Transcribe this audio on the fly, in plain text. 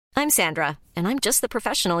I'm Sandra, and I'm just the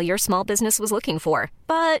professional your small business was looking for.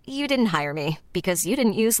 But you didn't hire me because you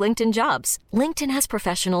didn't use LinkedIn Jobs. LinkedIn has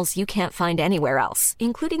professionals you can't find anywhere else,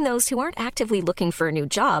 including those who aren't actively looking for a new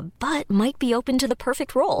job, but might be open to the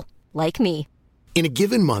perfect role, like me. In a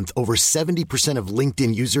given month, over 70% of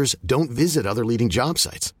LinkedIn users don't visit other leading job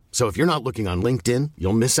sites. So if you're not looking on LinkedIn,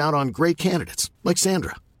 you'll miss out on great candidates like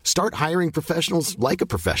Sandra. Start hiring professionals like a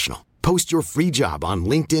professional. Post your free job on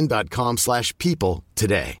linkedin.com/people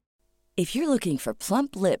today. If you're looking for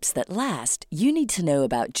plump lips that last, you need to know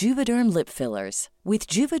about Juvederm lip fillers. With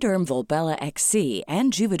Juvederm Volbella XC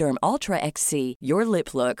and Juvederm Ultra XC, your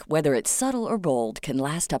lip look, whether it's subtle or bold, can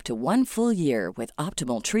last up to 1 full year with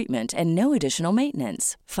optimal treatment and no additional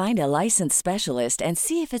maintenance. Find a licensed specialist and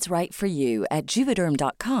see if it's right for you at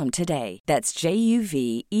Juvederm.com today. That's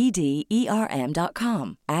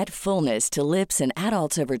JUVEDERM.com. Add fullness to lips in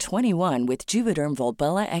adults over 21 with Juvederm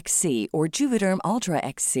Volbella XC or Juvederm Ultra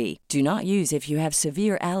XC. Do not use if you have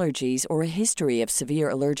severe allergies or a history of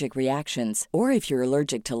severe allergic reactions, or if you're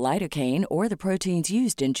allergic to lidocaine or the proteins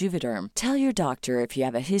used in Juvederm. Tell your doctor if you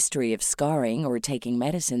have a history of scarring or taking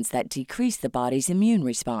medicines that decrease the body's immune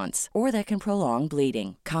response or that can prolong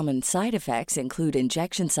bleeding. Common side effects include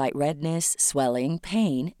injection site redness, swelling,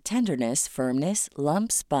 pain, tenderness, firmness,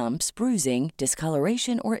 lumps, bumps, bruising,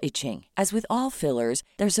 discoloration, or itching. As with all fillers,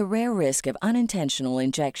 there's a rare risk of unintentional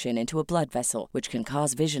injection into a blood vessel, which can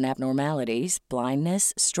cause vision abnormalities,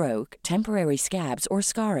 blindness, stroke, temporary scabs, or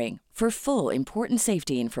scarring. For full, important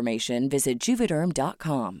safety information, visit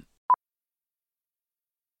Juvederm.com.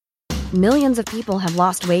 Millions of people have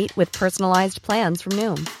lost weight with personalized plans from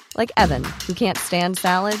Noom. Like Evan, who can't stand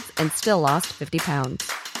salads and still lost 50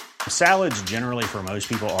 pounds. Salads generally for most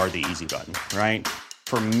people are the easy button, right?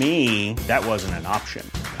 For me, that wasn't an option.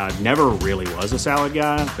 I never really was a salad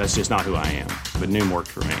guy. That's just not who I am. But Noom worked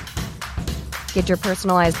for me. Get your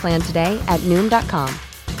personalized plan today at Noom.com.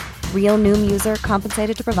 Real Noom user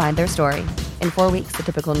compensated to provide their story. In 4 weeks, the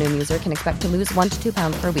typical Noom user can expect to lose 1 to 2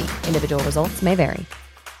 pounds per week. Individual results may vary.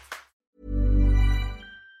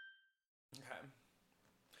 Okay.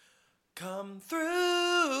 Come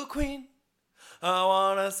through, Queen. I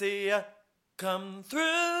wanna see ya. Come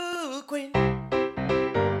through, Queen.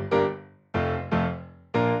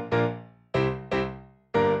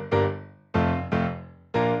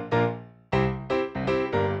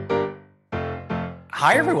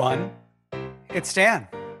 Hi, everyone. It's Dan.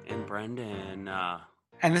 And Brendan.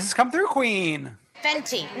 And this is Come Through, Queen.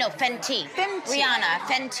 Fenty. No, Fenty. Rihanna,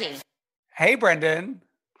 Fenty. Hey, Brendan.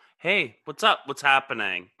 Hey, what's up? What's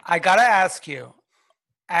happening? I gotta ask you,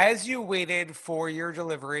 as you waited for your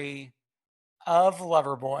delivery of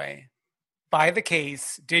Loverboy by the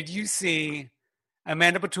case, did you see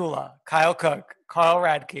Amanda Batula, Kyle Cook, Carl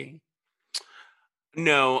Radke?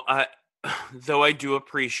 No, though I do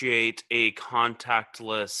appreciate a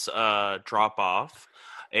contactless drop-off.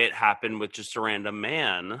 It happened with just a random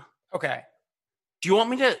man. Okay. Do you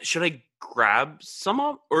want me to, should I grab some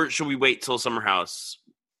up? Or should we wait till Summer House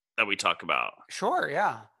that we talk about? Sure,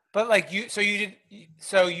 yeah. But like you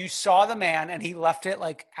saw the man and he left it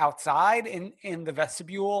like outside in the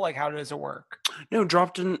vestibule? Like how does it work? No,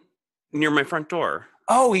 dropped in near my front door.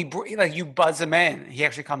 Oh, you buzz him in. He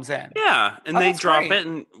actually comes in. Yeah, and they drop great. it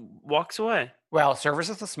and walks away. Well, service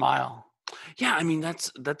with a smile. Yeah, I mean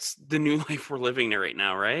that's the new life we're living right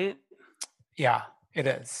now, right? Yeah, it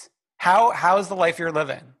is. How's the life you're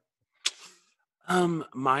living?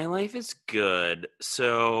 My life is good.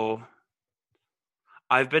 So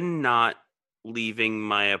I've been not leaving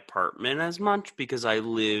my apartment as much because I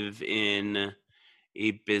live in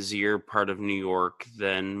a busier part of New York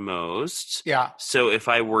than most. Yeah. So if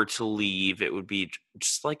I were to leave, it would be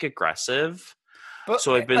just like aggressive. But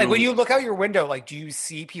so I've been like when you look out your window, like do you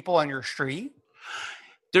see people on your street?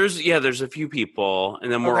 There's a few people, and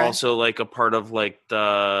then we're also like a part of like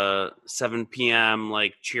the 7 p.m.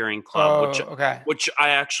 like cheering club, which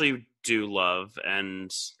I actually do love and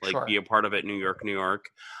like be a part of it. New York.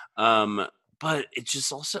 But it's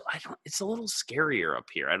just also it's a little scarier up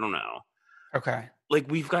here. I don't know. Okay. Like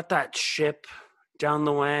we've got that ship down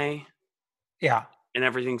the way. Yeah. And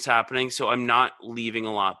everything's happening. So I'm not leaving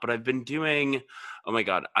a lot, but I've been doing, oh my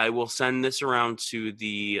God, I will send this around to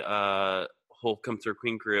the whole Come Through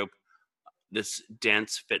Queen group, this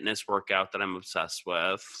dance fitness workout that I'm obsessed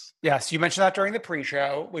with. Yes. You mentioned that during the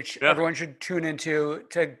pre-show, which everyone should tune into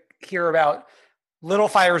to hear about Little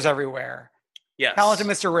Fires Everywhere. Yes. Talented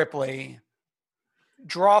Mr. Ripley.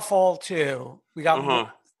 Drawful 2. We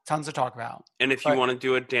got tons to talk about. And if you want to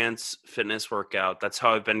do a dance fitness workout, that's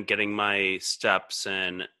how I've been getting my steps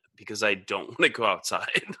in because I don't want to go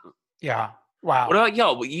outside. Yeah. Wow. What about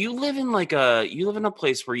y'all? You live in a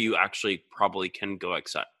place where you actually probably can go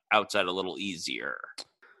outside a little easier.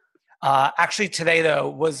 Actually, today though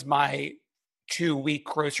was my 2-week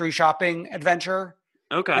grocery shopping adventure.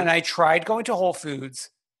 Okay. And I tried going to Whole Foods.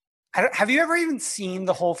 Have you ever even seen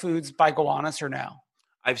the Whole Foods by Gowanus or no?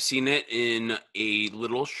 I've seen it in a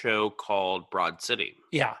little show called Broad City.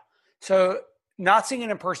 Yeah. So not seeing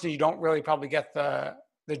it in person, you don't really probably get the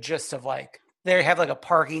gist of like, they have like a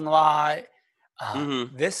parking lot.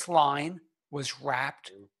 This line was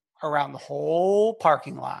wrapped around the whole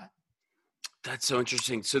parking lot. That's so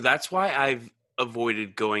interesting. So that's why I've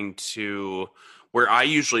avoided going to where I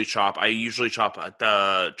usually shop. I usually shop at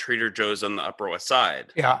the Trader Joe's on the Upper West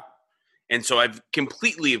Side. Yeah. And so I've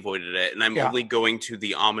completely avoided it, and I'm only going to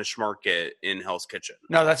the Amish market in Hell's Kitchen.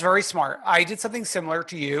 No, that's very smart. I did something similar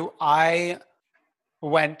to you. I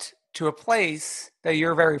went to a place that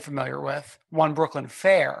you're very familiar with, One Brooklyn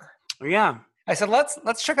Fair. Yeah. I said,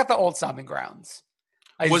 let's check out the old stomping grounds.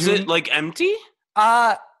 Was it like empty?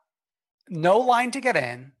 No line to get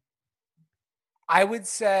in. I would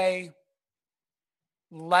say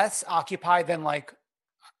less occupied than like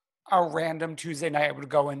a random Tuesday night I would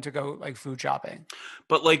go in to go like food shopping.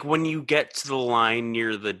 But like when you get to the line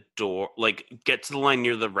near the door, like get to the line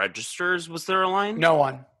near the registers, was there a line? No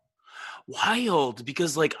one. Wild,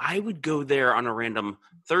 because like I would go there on a random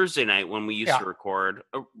Thursday night when we used to record.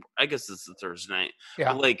 I guess it's the Thursday night.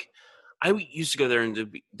 Yeah. But like I used to go there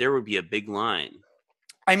and there would be a big line.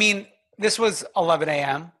 I mean, this was 11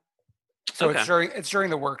 a.m. So it's during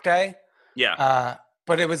the workday. Yeah.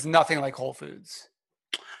 But it was nothing like Whole Foods.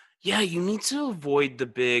 Yeah, you need to avoid the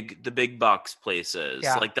big box places.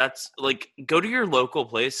 Yeah. Like that's like go to your local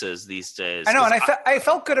places these days. I know, and I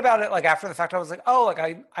felt good about it. Like after the fact, I was like, oh,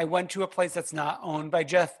 like I went to a place that's not owned by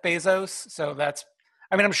Jeff Bezos. So that's,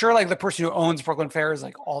 I mean, I'm sure like the person who owns Brooklyn Fair is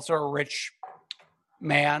like also a rich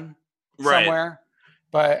man somewhere,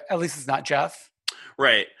 but at least it's not Jeff.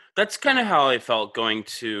 Right. That's kind of how I felt going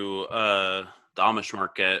to the Amish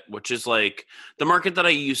market, which is like the market that I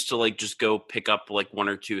used to like just go pick up like one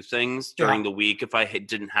or two things during the week if I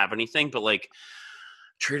didn't have anything. But like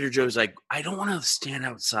Trader Joe's, like I don't want to stand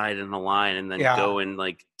outside in a line and then go and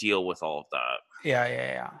like deal with all of that.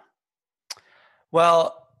 Yeah.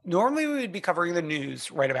 Well, normally we would be covering the news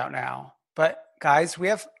right about now, but guys, we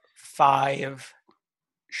have 5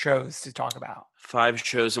 shows to talk about. 5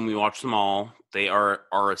 shows, and we watch them all. They are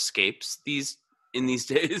our escapes in these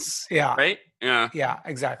days. Yeah. Right? Yeah,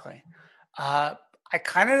 exactly. I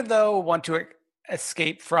kind of, though, want to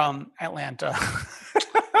escape from Atlanta.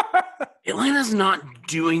 Atlanta's not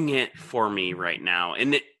doing it for me right now.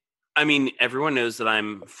 And I mean, everyone knows that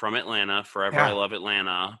I'm from Atlanta. Forever I love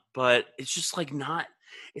Atlanta. But it's just like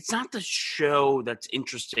it's not the show that's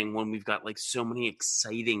interesting when we've got like so many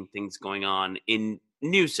exciting things going on in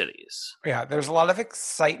new cities. Yeah, there's a lot of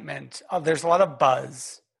excitement. There's a lot of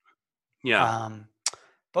buzz. Yeah.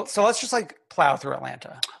 But so let's just like plow through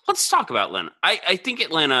Atlanta. Let's talk about Atlanta. I think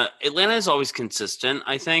Atlanta is always consistent,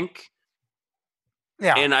 I think.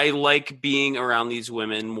 Yeah. And I like being around these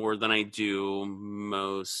women more than I do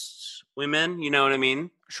most women. You know what I mean?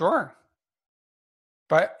 Sure.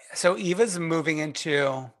 But so Eva's moving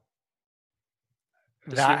into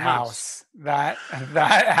that house. That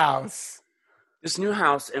house. This new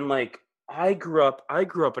house. And like I grew up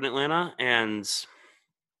in Atlanta, and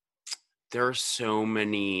there are so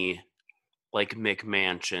many like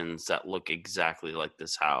McMansions that look exactly like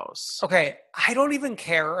this house. Okay, I don't even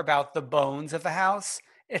care about the bones of the house.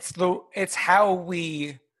 It's how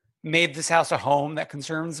we made this house a home that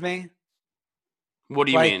concerns me. What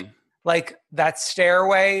do you mean? Like that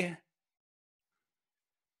stairway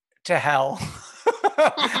to hell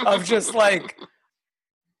of just like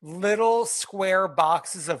little square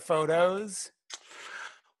boxes of photos.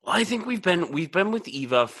 Well, I think we've been with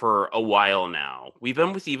Eva for a while now. We've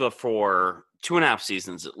been with Eva for 2.5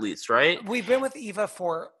 seasons at least, right? We've been with Eva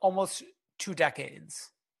for almost 2 decades.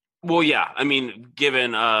 Well, yeah. I mean,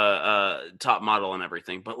 given top model and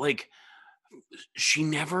everything, but like she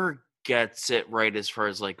never gets it right as far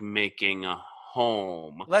as like making a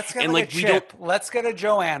home. Let's get a Chip. Let's get a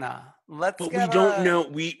Joanna. We don't know.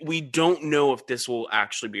 We don't know if this will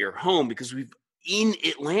actually be her home, because we've in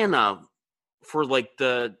Atlanta for like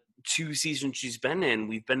the 2 seasons she's been in.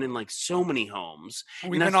 We've been in like so many homes.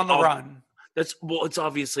 We've been on the run. It's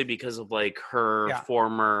obviously because of like her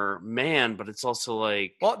former man, but it's also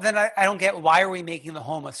like, well, then I don't get, why are we making the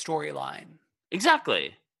home a storyline?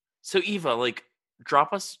 Exactly. So Eva, like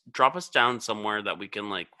drop us down somewhere that we can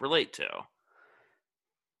like relate to.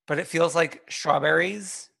 But it feels like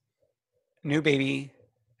strawberries, new baby,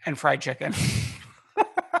 and fried chicken.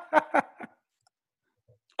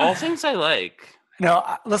 All things I like. No,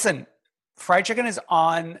 listen, fried chicken is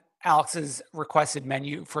on Alex's requested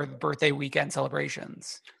menu for the birthday weekend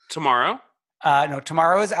celebrations. Tomorrow? No,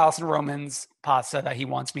 tomorrow is Alison Roman's pasta that he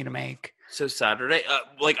wants me to make. So Saturday?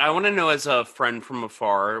 I want to know as a friend from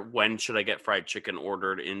afar, when should I get fried chicken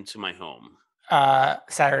ordered into my home?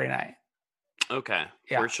 Saturday night. Okay.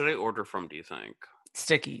 Yeah. Where should I order from, do you think?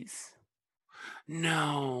 Stickies.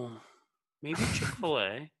 No. Maybe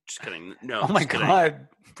Chick-fil-A. Just kidding. No. Oh my God.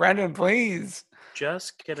 Brendan, please.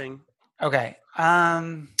 Just kidding. Okay.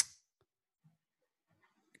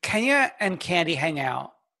 Kenya and Candy hang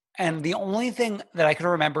out. And the only thing that I can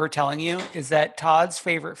remember telling you is that Todd's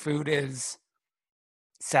favorite food is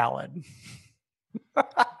salad.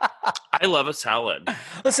 I love a salad.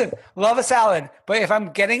 Listen, love a salad. But if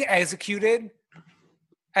I'm getting executed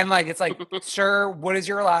and like, it's like, sir, what is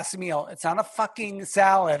your last meal? It's not a fucking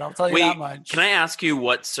salad. I'll tell you that much. Can I ask you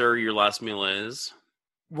what, sir, your last meal is?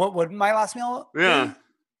 What would my last meal be? Yeah.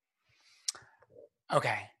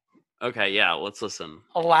 Okay, yeah, let's listen.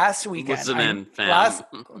 Last weekend. Listen in, fam.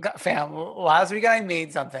 Last weekend I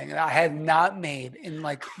made something that I had not made in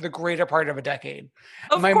like the greater part of a decade.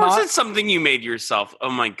 Of course it's something you made yourself. Oh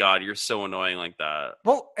my God, you're so annoying like that.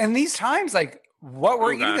 Well, in these times, like what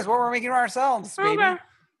we're eating is what we're making ourselves, baby. Okay.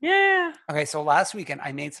 Yeah. Okay, so last weekend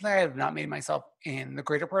I made something I have not made myself in the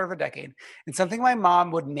greater part of a decade. And something my mom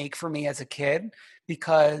would make for me as a kid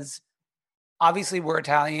because obviously we're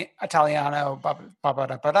Italiano,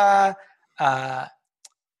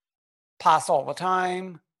 pasta all the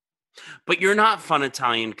time. But you're not fun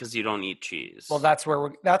Italian because you don't eat cheese. Well, that's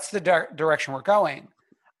the direction we're going.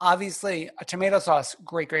 Obviously, a tomato sauce,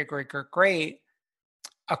 great.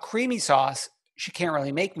 A creamy sauce, she can't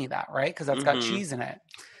really make me that, right? Because that's got cheese in it.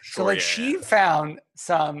 Sure, she found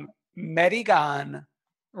some Medigan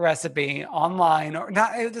recipe online, or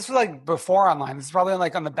not. This was like before online. This is probably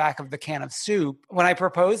like on the back of the can of soup. When I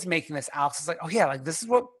proposed making this, Alex was like, "Oh yeah, like this is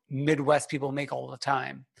what Midwest people make all the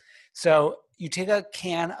time." So you take a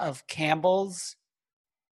can of Campbell's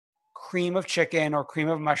cream of chicken or cream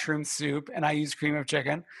of mushroom soup, and I use cream of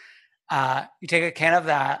chicken. You take a can of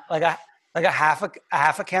that, like a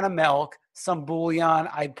half a can of milk, some bouillon.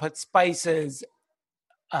 I'd put spices,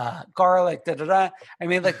 garlic, I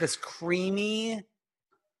made like this creamy.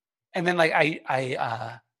 And then like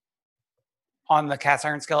I on the cast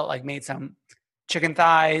iron skillet, like made some chicken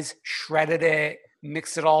thighs, shredded it,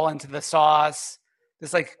 mixed it all into the sauce.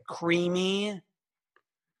 This like creamy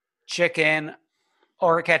chicken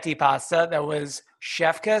orecchiette pasta that was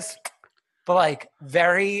chef kiss, but like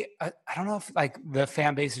very, I don't know if like the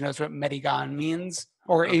fan base knows what Medigan means,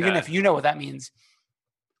 or even if you know what that means.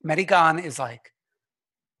 Medigan is like,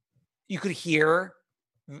 you could hear,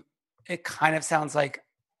 it kind of sounds like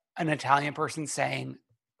an Italian person saying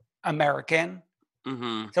American.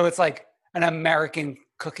 Mm-hmm. So it's like an American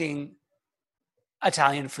cooking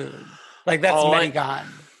Italian food. Like that's Medigan.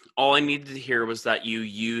 All I needed to hear was that you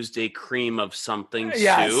used a cream of something soup.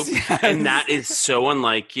 Yes. And that is so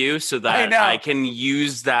unlike you, so that I can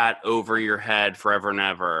use that over your head forever and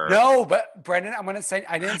ever. No, but Brendan, I'm gonna say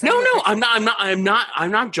I didn't say No, I'm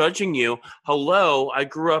not judging you. Hello. I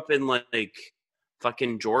grew up in like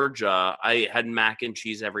fucking Georgia. I had mac and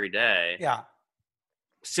cheese every day. Yeah.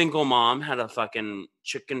 Single mom had a fucking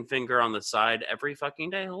chicken finger on the side every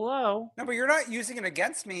fucking day. Hello. No, but you're not using it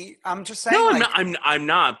against me. I'm just saying. No, like, I'm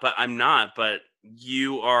not. But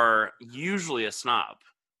you are usually a snob.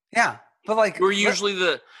 Yeah, but like we're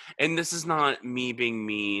usually and this is not me being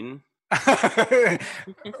mean.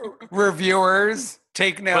 Reviewers,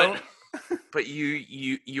 take note. But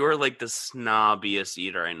you're like the snobbiest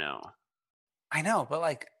eater I know. I know, but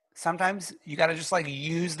like sometimes you got to just like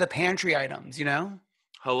use the pantry items, you know?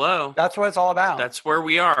 Hello. That's what it's all about. That's where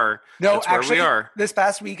we are. No, that's actually, where we are. This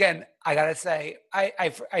past weekend, I got to say,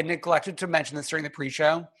 I neglected to mention this during the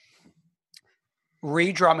pre-show.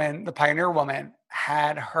 Ree Drummond, the Pioneer Woman,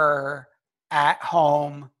 had her at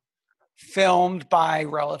home filmed by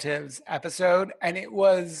relatives episode, and it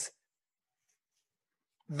was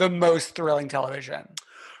the most thrilling television.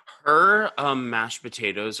 Her mashed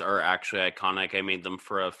potatoes are actually iconic. I made them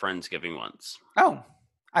for a Friendsgiving once. Oh,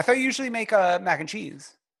 I thought you usually make mac and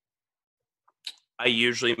cheese. I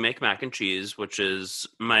usually make mac and cheese, which is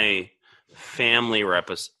my family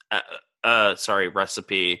recipe.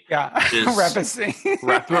 Yeah,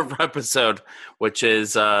 episode, which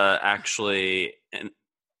is actually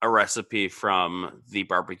a recipe from the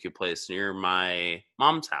barbecue place near my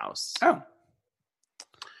mom's house. Oh.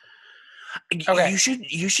 Okay.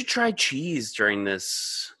 You should try cheese during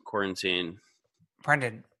this quarantine.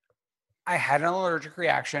 Brendan, I had an allergic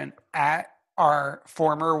reaction at our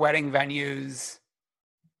former wedding venue's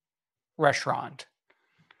restaurant.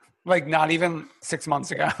 Like not even 6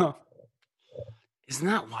 months ago. Isn't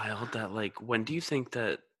that wild that like, when do you think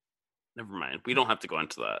that, never mind. We don't have to go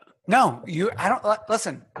into that. No,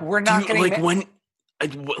 listen, we're not getting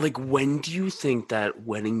when do you think that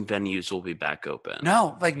wedding venues will be back open?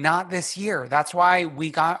 No, like not this year. That's why we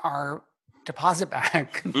got our deposit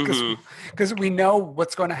back because we know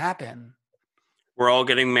what's going to happen. We're all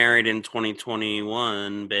getting married in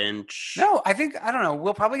 2021, bench. No, I don't know.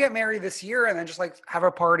 We'll probably get married this year and then just like have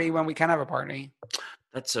a party when we can have a party.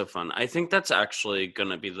 That's so fun. I think that's actually going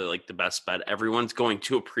to be the best bet. Everyone's going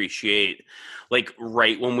to appreciate, like,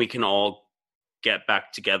 right when we can all get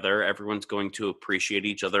back together, everyone's going to appreciate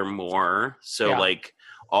each other more. So like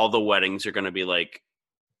all the weddings are going to be like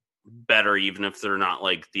better, even if they're not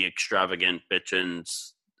like the extravagant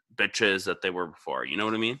bitches that they were before. You know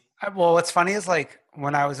what I mean? Well, what's funny is like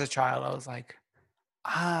when I was a child, I was like,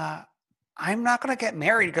 I'm not going to get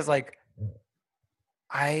married because like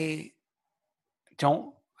I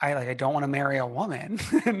don't want to marry a woman.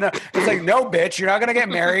 No, it's like, no, bitch, you're not going to get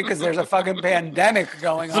married because there's a fucking pandemic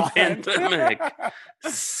going on. Pandemic.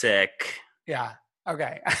 Sick. Yeah.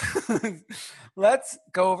 Okay. Let's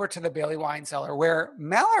go over to the Bailey Wine Cellar where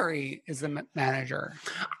Mallory is the manager.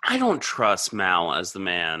 I don't trust Mal as the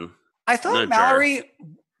man. I thought Mallory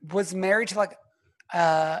was married to like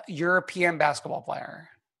a European basketball player.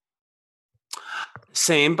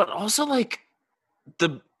 Same, but also like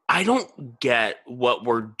I don't get what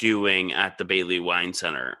we're doing at the Bailey Wine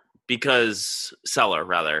Cellar because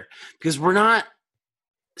we're not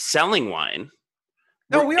selling wine.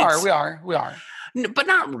 No, we are. But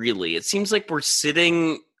not really. It seems like we're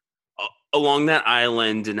sitting along that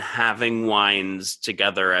island and having wines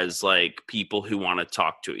together as like people who want to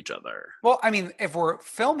talk to each other. Well, I mean, if we're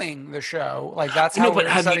filming the show, like that's how we're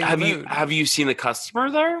setting the mood. Have you seen a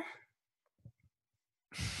customer there?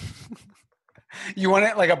 You want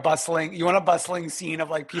it like a bustling scene of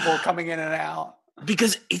like people coming in and out?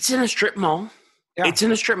 Because it's in a strip mall. Yeah. It's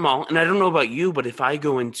in a strip mall. And I don't know about you, but if I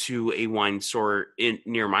go into a wine store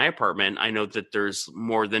near my apartment, I know that there's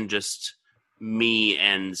more than just me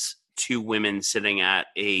and two women sitting at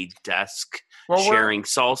a desk sharing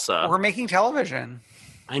salsa. We're making television.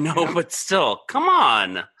 I know, but still, come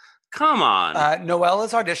on. Noelle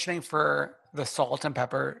is auditioning for the Salt and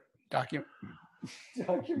Pepper documentary.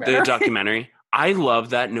 The documentary. I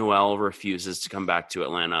love that Noelle refuses to come back to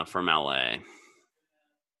Atlanta from LA.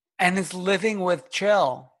 And is living with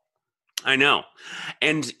Chill. I know.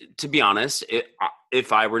 And to be honest,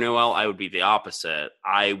 if I were Noelle, I would be the opposite.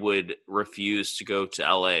 I would refuse to go to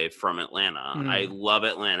LA from Atlanta. I love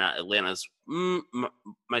Atlanta. Atlanta's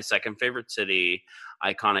my second favorite city,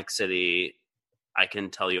 iconic city. I can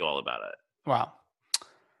tell you all about it. Wow.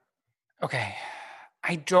 Okay.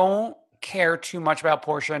 I don't care too much about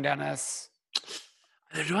Portia and Dennis.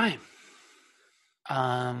 Neither do I.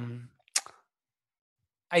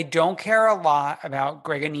 I don't care a lot about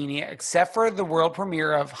Greg and Nene, except for the world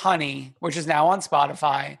premiere of Honey, which is now on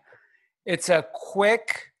Spotify. It's a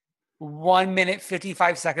quick 1 minute,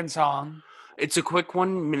 55-second song. It's a quick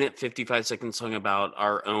 1 minute, 55-second song about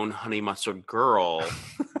our own Honey Mustard Girl.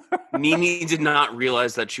 Nene did not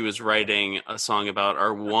realize that she was writing a song about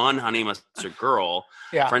our one Honey Mustard Girl.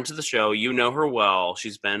 Yeah. Friend to the show. You know her well.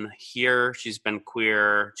 She's been here. She's been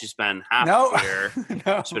queer. She's been half queer.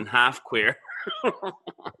 No. She's been half queer.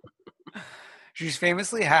 She's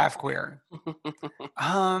famously half queer.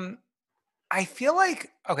 I feel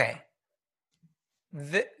like, okay,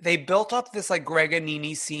 they built up this like Greg and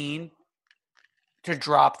Nene scene to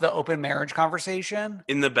drop the open marriage conversation.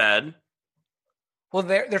 In the bed. Well,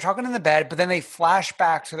 they're talking in the bed, but then they flash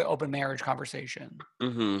back to the open marriage conversation.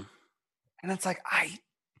 Mm-hmm. And it's like,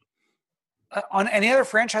 on any other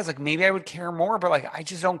franchise, like maybe I would care more, but like I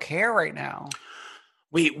just don't care right now.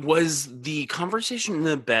 Wait, was the conversation in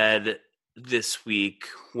the bed this week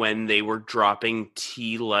when they were dropping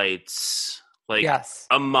tea lights, like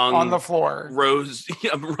on the floor,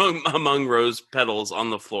 among rose petals on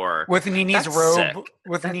the floor with Nene's robe,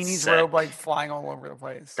 Nene's robe like flying all over the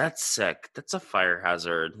place? That's sick. That's a fire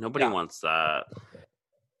hazard. Nobody wants that.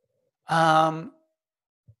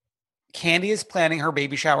 Candy is planning her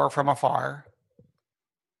baby shower from afar,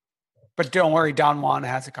 but don't worry, Don Juan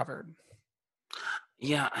has it covered.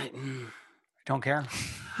 Yeah, I don't care.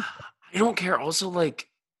 I don't care. Also, like,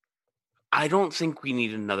 I don't think we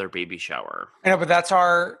need another baby shower. I know, but that's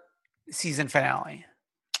our season finale.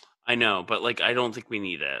 I know, but like, I don't think we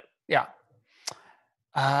need it. Yeah.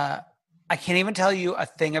 I can't even tell you a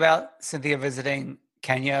thing about Cynthia visiting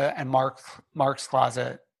Kenya and Mark's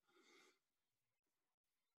closet.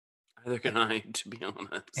 Neither can I, to be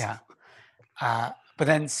honest. Yeah. But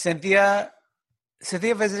then Cynthia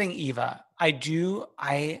visiting Eva,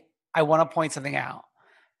 I want to point something out.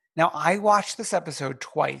 Now, I watched this episode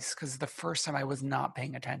twice because the first time I was not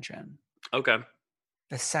paying attention. Okay.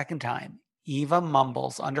 The second time, Eva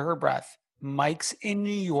mumbles under her breath, Mike's in New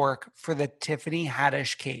York for the Tiffany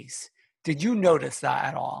Haddish case. Did you notice that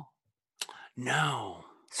at all? No.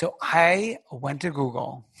 So I went to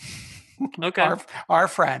Google. Okay. Our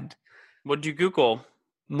friend. What'd you Google?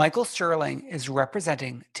 Michael Sterling is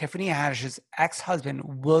representing Tiffany Haddish's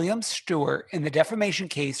ex-husband, William Stewart, in the defamation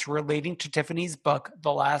case relating to Tiffany's book,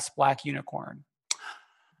 The Last Black Unicorn.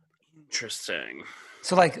 Interesting.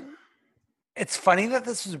 So, like, it's funny that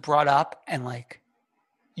this was brought up and, like,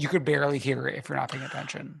 you could barely hear it if you're not paying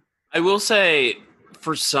attention. I will say,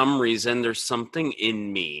 for some reason, there's something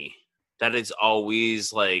in me that is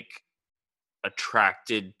always, like,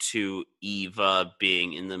 attracted to Eva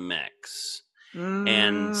being in the mix.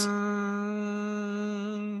 And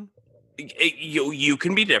you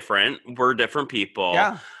can be different. We're different people.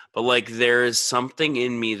 Yeah. But like there is something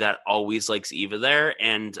in me that always likes Eva there.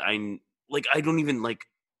 And I don't even like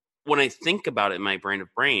when I think about it in my brain of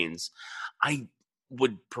brains, I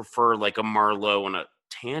would prefer like a Marlo and a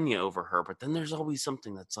Tanya over her. But then there's always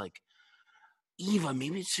something that's like Eva,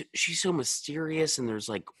 maybe she's so mysterious and there's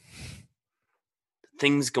like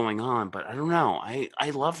things going on, but I don't know. I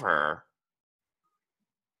love her.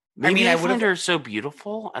 Maybe I find her so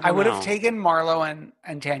beautiful. I would have taken Marlo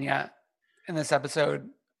and Tanya in this episode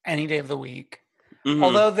any day of the week. Mm-hmm.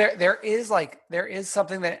 Although there is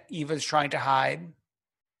something that Eva's trying to hide.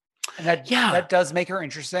 And that does make her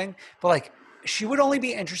interesting. But like she would only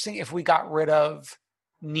be interesting if we got rid of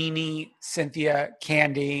Nene, Cynthia,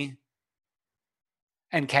 Candy,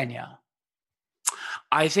 and Kenya.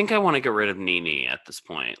 I think I want to get rid of Nene at this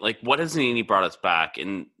point. Like, what has Nene brought us back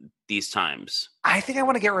in these times? I think I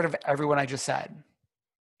want to get rid of everyone I just said.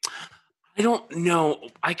 I don't know.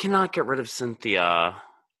 I cannot get rid of Cynthia.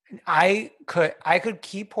 I could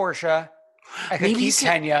keep Portia. I could keep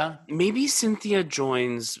Kenya. Maybe Cynthia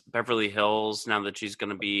joins Beverly Hills now that she's going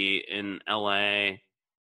to be in LA.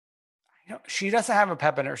 She doesn't have a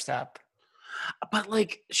pep in her step. But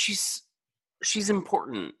like, she's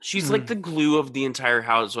important. She's like the glue of the entire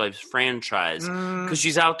Housewives franchise because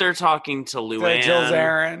she's out there talking to Luann.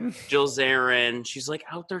 Jill Zarin. She's like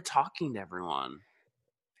out there talking to everyone.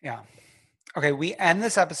 Yeah. Okay, we end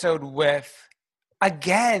this episode with,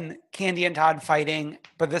 again, Candy and Todd fighting,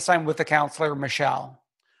 but this time with the counselor, Michelle.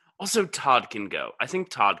 Also, Todd can go. I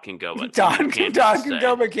think Todd can go, but Todd can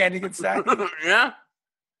go, but Candy can stay. Yeah.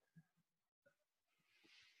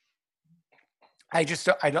 I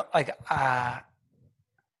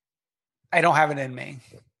don't have it in me.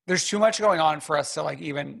 There's too much going on for us to like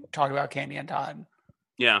even talk about Candy and Todd.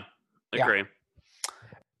 Yeah, agree. Yeah.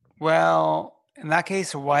 Well, in that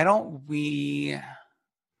case, why don't we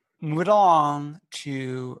move it along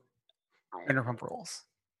to Vanderpump Rules?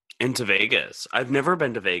 Into Vegas. I've never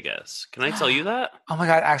been to Vegas. Can I tell you that? Oh my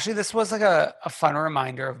God. Actually, this was like a fun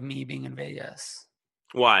reminder of me being in Vegas.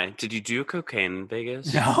 Why? Did you do cocaine in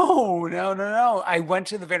Vegas? No. I went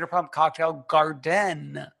to the Vanderpump Cocktail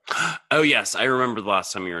Garden. Oh, yes. I remember the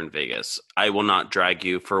last time you were in Vegas. I will not drag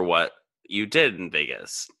you for what you did in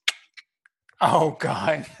Vegas. Oh,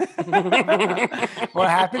 God. What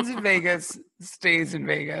happens in Vegas stays in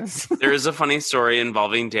Vegas. There is a funny story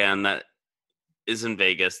involving Dan that is in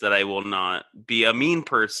Vegas that I will not be a mean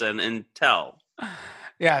person and tell.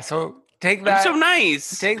 Yeah, so take that. I'm so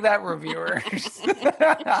nice. Take that, reviewers.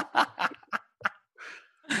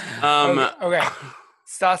 Okay.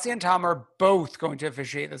 Stassi and Tom are both going to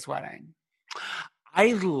officiate this wedding.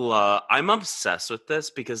 I'm obsessed with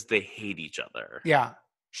this because they hate each other. Yeah.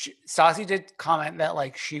 Stassi did comment that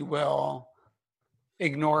like she will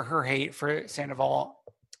ignore her hate for Sandoval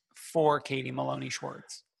for Katie Maloney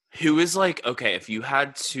Schwartz. Who is like, okay, if you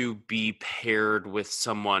had to be paired with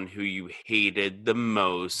someone who you hated the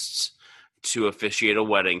most to officiate a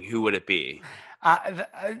wedding, who would it be?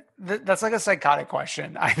 That's like a psychotic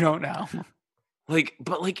question. I don't know.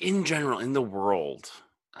 But in general, in the world,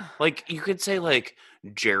 like you could say like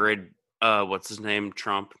Jared, what's his name?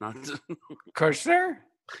 Trump, not Kushner?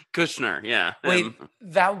 Kushner, yeah. Wait,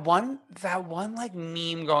 that one like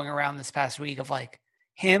meme going around this past week of like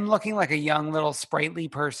him looking like a young little sprightly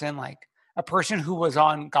person, like a person who was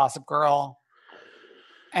on Gossip Girl.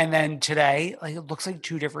 And then today, like it looks like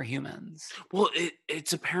two different humans. Well,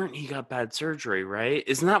 it's apparent he got bad surgery, right?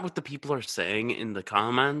 Isn't that what the people are saying in the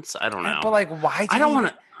comments? I don't know. But like,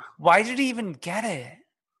 why did he even get it?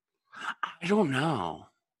 I don't know.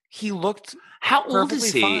 He looked How old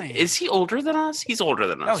is he? Fine. Is he older than us? He's older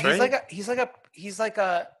than us, no, right? He's like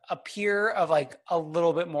a appear of like a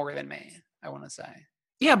little bit more than me, I want to say.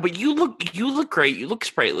 Yeah, but you look great. You look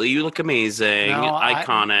sprightly. You look amazing. No,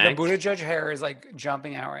 iconic. The Buttigieg hair is like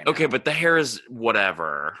jumping out right now. Okay, but the hair is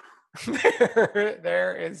whatever.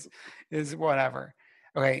 there is whatever.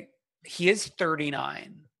 Okay, he is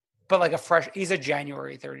 39, but like he's a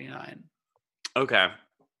January 39. Okay.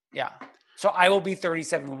 Yeah. So I will be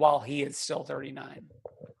 37 while he is still 39.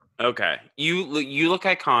 Okay. You look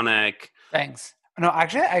iconic. Thanks. No,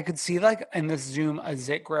 actually, I could see like in this Zoom a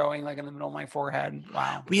zit growing like in the middle of my forehead.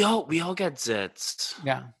 Wow. We all get zits.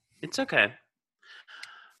 Yeah. It's okay.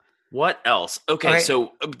 What else? Okay,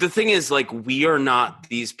 so the thing is, like, we are not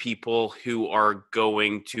these people who are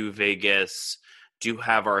going to Vegas to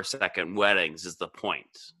have our second weddings, is the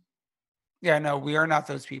point. Yeah, no, we are not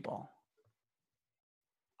those people.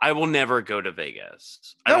 I will never go to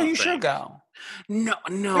Vegas. No, you should go. No.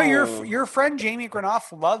 No, your friend Jamie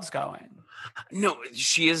Granoff loves going. No,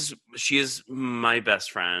 she is my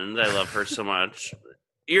best friend. I love her so much.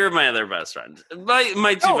 You're my other best friend. My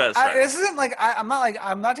two best friends. This isn't like I'm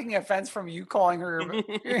not taking offense from you calling her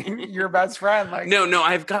your best friend. Like no,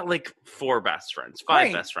 I've got like 4 best friends,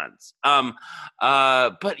 5 best friends.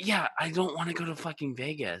 But yeah, I don't want to go to fucking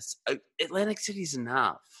Vegas. Atlantic City's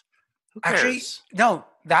enough. Who cares? Actually, no,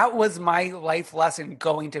 that was my life lesson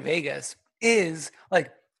going to Vegas. Is like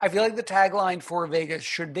I feel like the tagline for Vegas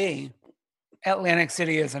should be Atlantic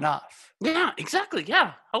City is enough. Yeah, exactly.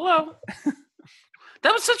 Yeah. Hello.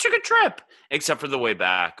 That was such a good trip, except for the way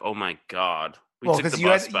back. Oh my God. We took the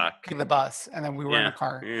bus back. The bus, and then we were in the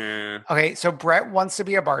car. Yeah. Okay, so Brett wants to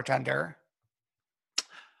be a bartender.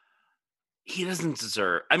 He doesn't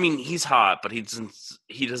deserve. I mean, he's hot, but he doesn't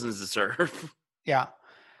deserve. Yeah.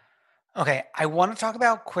 Okay, I want to talk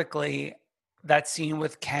about quickly that scene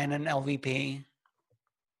with Ken and LVP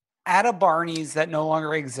at a Barney's that no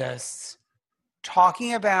longer exists,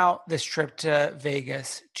 talking about this trip to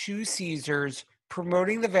Vegas, to Caesars,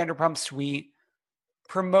 promoting the Vanderpump Suite,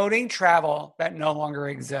 promoting travel that no longer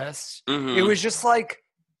exists. Mm-hmm. It was just like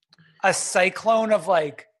a cyclone of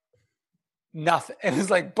like nothing. It was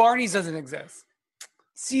like Barney's doesn't exist.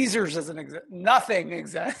 Caesars doesn't exist. Nothing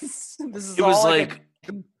exists. This is it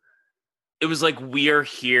was like, we are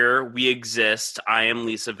here. We exist. I am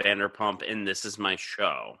Lisa Vanderpump, and this is my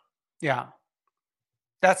show. Yeah.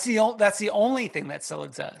 That's the only thing that still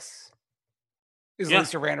exists is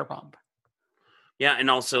Lisa Vanderpump. Yeah, and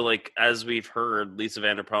also, like, as we've heard, Lisa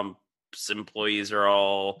Vanderpump's employees are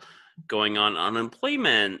all going on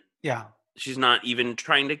unemployment. Yeah. She's not even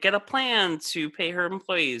trying to get a plan to pay her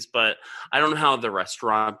employees, but I don't know how the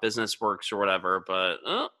restaurant business works or whatever, but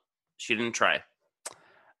she didn't try.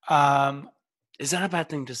 Is that a bad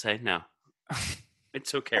thing to say? No.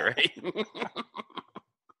 It's okay, right?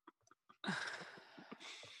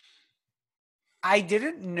 I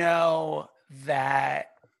didn't know that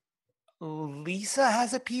Lisa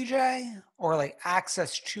has a PJ or like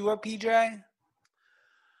access to a PJ.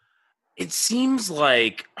 It seems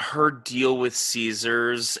like her deal with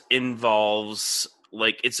Caesars involves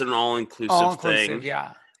like it's an all-inclusive thing.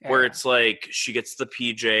 Yeah. Where it's like she gets the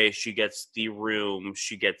PJ, she gets the room,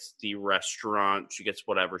 she gets the restaurant, she gets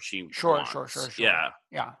whatever she wants. Sure. Yeah.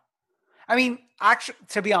 I mean, actually,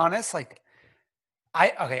 to be honest, like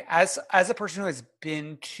as a person who has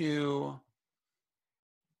been to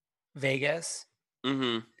Vegas,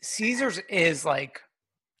 mm-hmm. Caesars is like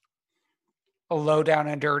a low down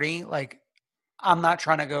and dirty. Like, I'm not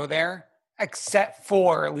trying to go there except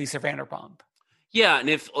for Lisa Vanderpump. Yeah, and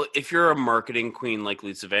if you're a marketing queen like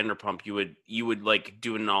Lisa Vanderpump, you would like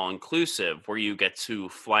do an all-inclusive where you get to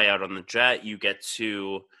fly out on the jet, you get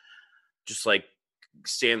to just like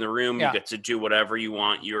stay in the room, you get to do whatever you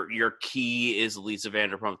want. Your key is Lisa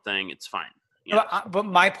Vanderpump thing. It's fine. Yeah. But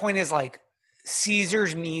my point is like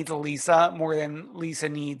Caesars needs Lisa more than Lisa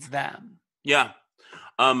needs them. Yeah.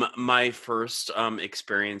 My first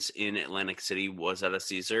experience in Atlantic City was at a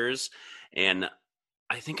Caesars, and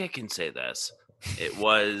I think I can say this. It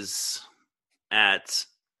was at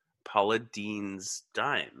Paula Deen's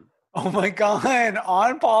dime. Oh my God,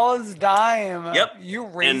 on Paula's dime. Yep. You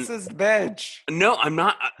racist bitch. No, I'm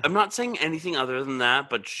not saying anything other than that,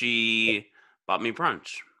 but she bought me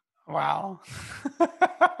brunch. Wow.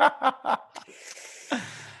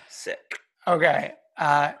 Sick. Okay.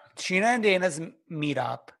 Sheena and Dana's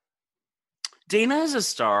meetup. Dana is a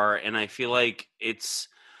star, and I feel like it's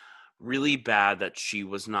really bad that she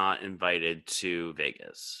was not invited to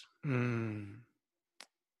Vegas.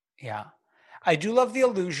 Yeah. I do love the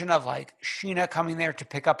illusion of like Sheena coming there to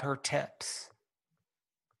pick up her tips.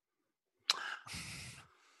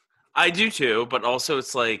 I do too, but also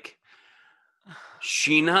it's like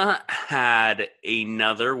Sheena had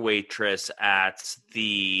another waitress at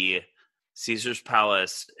the Caesar's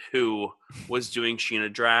Palace who was doing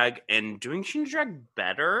Sheena drag and doing Sheena drag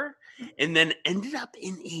better, and then ended up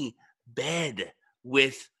in a bed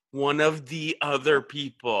with one of the other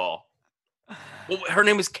people. Well, her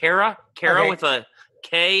name was Kara. Kara with a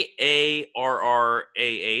Karrah.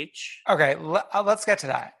 Okay, let's get to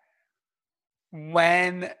that.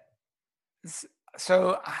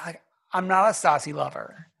 I'm not a Stassi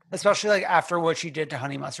lover, especially like after what she did to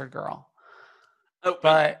Honey Mustard Girl. Oh,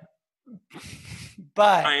 but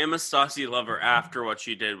I am a Stassi lover after what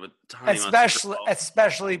she did with Honey Mustard Girl.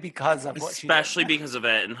 Especially because of what she did. Especially because of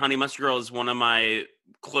it. And Honey Mustard Girl is one of my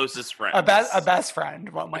closest friends. A best friend,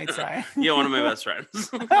 one might say. Yeah, one of my best friends.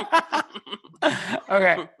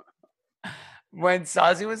 Okay. When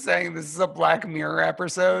Stassi was saying this is a Black Mirror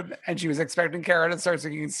episode and she was expecting Kara to start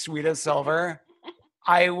singing Sweet as Silver,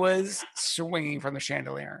 I was swinging from the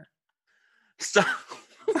chandelier. Stop.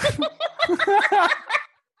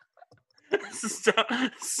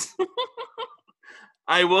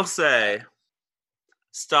 I will say,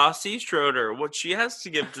 Stassi Schroeder, what she has to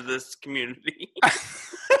give to this community.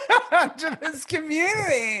 To this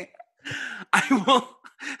community.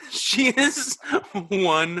 She is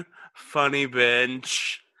one funny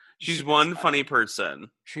bitch. She's one funny person.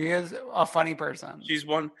 She is a funny person.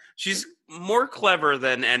 She's more clever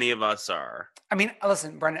than any of us are. I mean,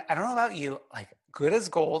 listen, Brendan, I don't know about you. Like, Good as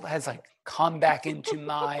Gold has like come back into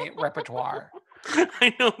my repertoire.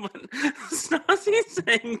 I know, but Stassi's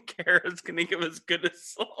saying Kara's gonna give us Good as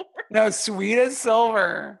Silver. No, Sweet as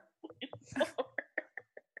Silver.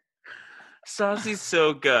 Stassi's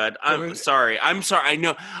so good. I'm sorry. I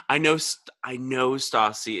know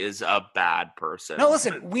Stassi is a bad person. No,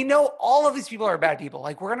 listen, we know all of these people are bad people.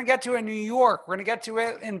 Like, we're going to get to it in New York. We're going to get to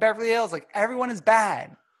it in Beverly Hills. Like, everyone is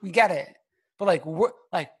bad. We get it. But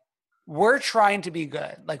we're trying to be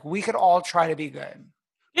good. Like, we could all try to be good.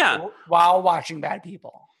 Yeah. While watching bad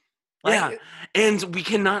people. Right? Yeah. And we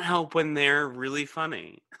cannot help when they're really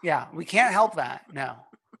funny. Yeah. We can't help that. No.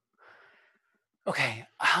 Okay.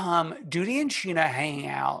 Doody and Sheena hanging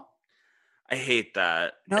out. I hate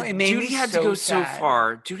that. No, it made Doody me had so to go sad. so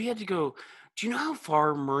far. Doody had to go. Do you know how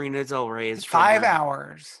far Marina Del Rey is? 5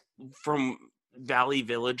 hours from Valley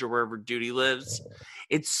Village or wherever Doody lives.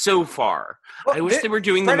 It's so far. Well, I wish they were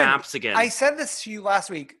doing Brendan, the maps again. I said this to you last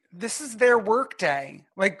week. This is their work day.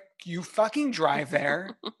 Like, you fucking drive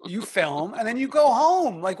there, you film, and then you go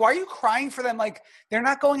home. Like, why are you crying for them? Like, they're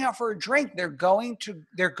not going out for a drink. They're going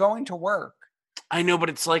to work. I know, but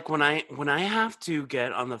it's like when I have to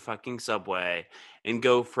get on the fucking subway and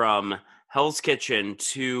go from Hell's Kitchen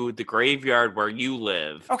to the graveyard where you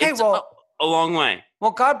live. Okay, it's a long way.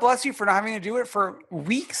 Well, God bless you for not having to do it for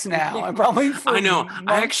weeks now, and probably for I know.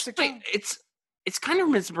 months to come. It's kind of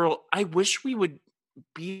miserable. I wish we would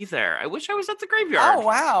be there. I wish I was at the graveyard. Oh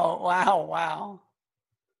wow!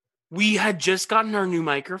 We had just gotten our new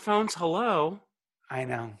microphones. Hello. I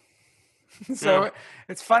know. So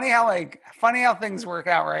it's funny how things work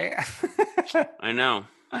out, right? I know.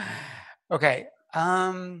 Okay.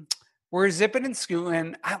 We're zipping and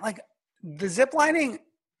scooting. I like the zip lining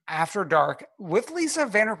after dark with Lisa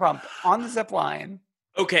Vanderpump on the zip line.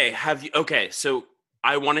 Okay. So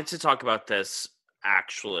I wanted to talk about this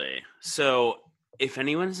actually. So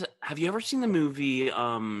have you ever seen the movie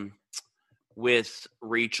with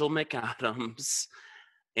Rachel McAdams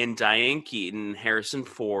and Diane Keaton, Harrison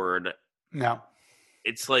Ford? No.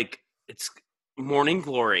 It's Morning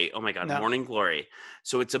Glory. Oh my God, no. Morning Glory.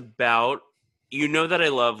 So it's about, you know that I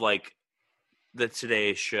love like the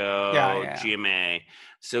Today Show, GMA.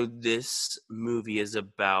 So this movie is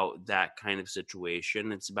about that kind of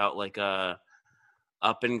situation. It's about like a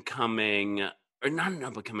up and coming, or not an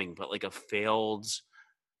up and coming, but like a failed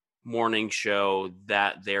morning show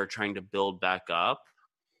that they're trying to build back up.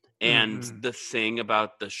 And the thing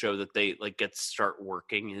about the show that they like get to start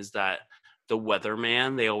working is that the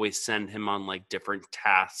weatherman, they always send him on like different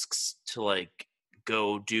tasks to like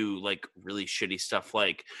go do like really shitty stuff,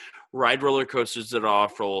 like ride roller coasters at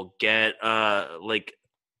off-roll, get like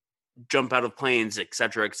jump out of planes,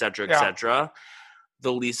 etc.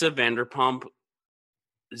 The Lisa Vanderpump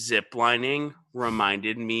zip lining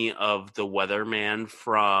reminded me of the weatherman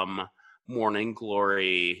from Morning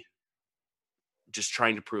Glory, just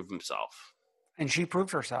trying to prove himself. And she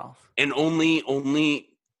proved herself. And only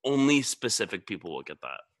specific people will get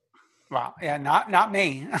that. Wow. Yeah, not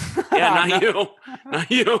me. Yeah, not you. Not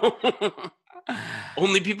you.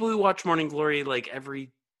 Only people who watch Morning Glory like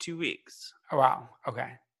every 2 weeks. Wow.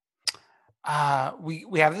 Okay.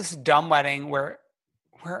 We have this dumb wedding where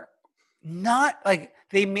not like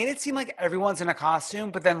they made it seem like everyone's in a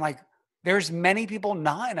costume, but then like there's many people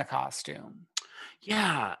not in a costume.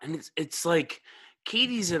 Yeah, and it's like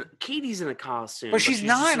Katie's in a costume, but she's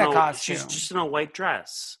not in a costume. She's just in a white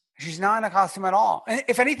dress. She's not in a costume at all. And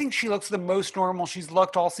if anything, she looks the most normal she's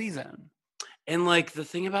looked all season. And like the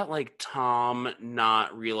thing about like Tom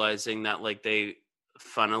not realizing that like they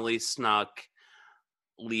funnily snuck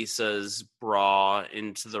Lisa's bra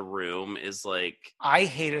into the room is like, I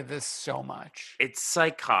hated this so much. It's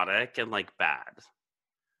psychotic and like bad.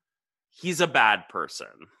 He's a bad person.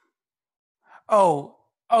 Oh,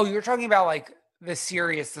 you're talking about like the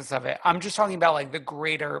seriousness of it. I'm just talking about like the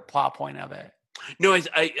greater plot point of it. No,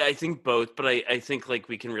 I think both, but I think like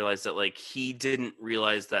we can realize that like he didn't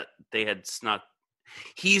realize that they had snuck.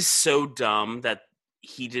 He's so dumb that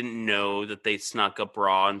he didn't know that they snuck a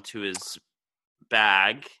bra into his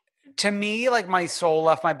bag. To me, like my soul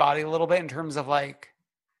left my body a little bit in terms of like,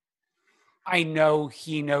 I know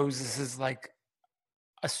he knows this is like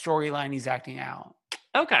a storyline he's acting out.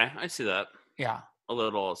 Okay, I see that. Yeah. A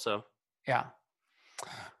little also. Yeah.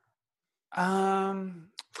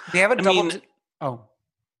 They have a double.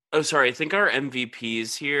 Oh, sorry. I think our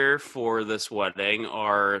MVPs here for this wedding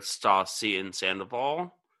are Stassi and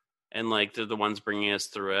Sandoval, and like they're the ones bringing us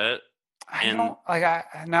through it. No,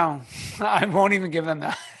 I won't even give them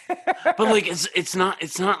that. But like, it's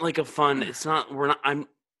not like a fun. I'm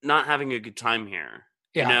not having a good time here.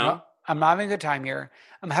 Yeah, you know? I'm not having a good time here.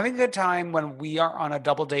 I'm having a good time when we are on a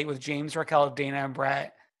double date with James, Raquel, Dana, and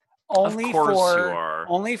Brett. Only of course you are.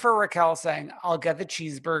 Only for Raquel saying, "I'll get the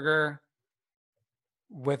cheeseburger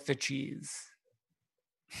with the cheese."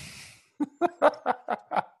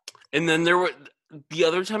 And then the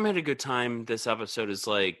other time I had a good time this episode is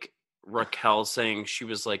like Raquel saying she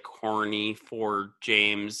was like horny for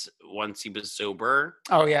James once he was sober.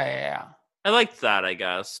 Oh yeah. I liked that, I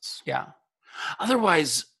guess. Yeah.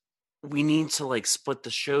 Otherwise, we need to like split the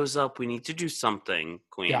shows up. We need to do something,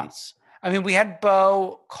 Queens. Yeah. I mean, we had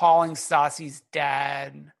Beau calling Stassi's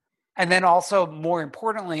dad, and then also, more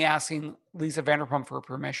importantly, asking Lisa Vanderpump for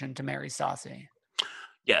permission to marry Stassi.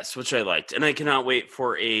 Yes, which I liked. And I cannot wait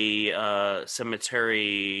for a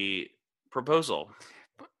cemetery proposal.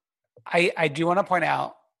 I do want to point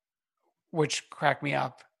out, which cracked me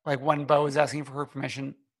up, like when Beau was asking for her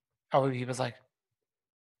permission, LVP was like,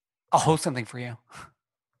 "I'll host something for you."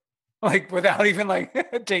 Like without even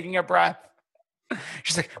like taking a breath.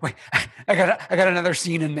 She's like, "Wait, I got another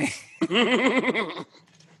scene in me."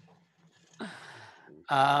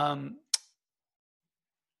 And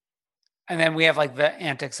then we have like the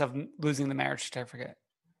antics of losing the marriage certificate.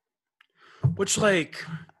 Which like,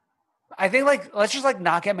 I think like, let's just like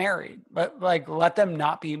not get married, but like let them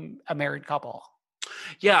not be a married couple.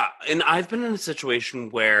 Yeah. And I've been in a situation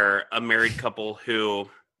where a married couple who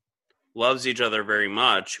loves each other very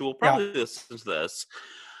much, who will probably listen to this,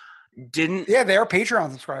 didn't. Yeah, they are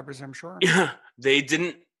Patreon subscribers, I'm sure. Yeah. They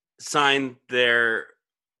didn't sign their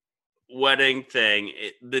wedding thing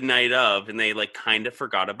the night of, and they like kind of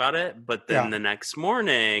forgot about it. But then the next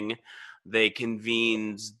morning, they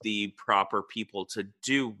convened the proper people to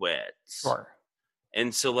do it. Sure.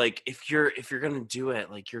 And so, like, if you're gonna do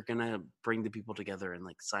it, like, you're gonna bring the people together and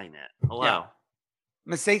like sign it. Hello. Yeah.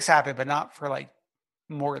 Mistakes happen, but not for like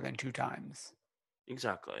more than 2 times.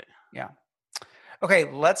 Exactly. Yeah.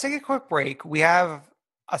 Okay, let's take a quick break. We have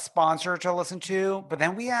a sponsor to listen to, but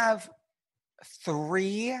then we have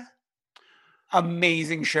 3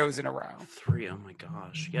 amazing shows in a row. 3, oh my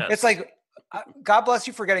gosh. Yes. It's like, God bless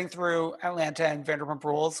you for getting through Atlanta and Vanderpump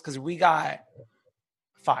Rules, because we got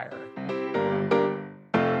fire.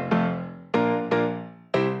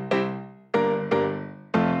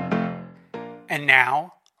 And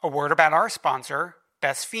now, a word about our sponsor,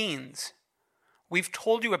 Best Fiends. We've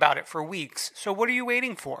told you about it for weeks, so what are you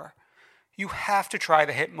waiting for? You have to try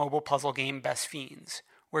the hit mobile puzzle game Best Fiends,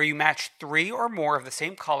 where you match 3 or more of the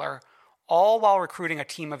same color, all while recruiting a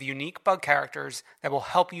team of unique bug characters that will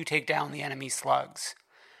help you take down the enemy slugs.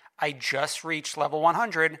 I just reached level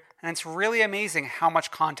 100, and it's really amazing how much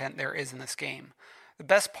content there is in this game. The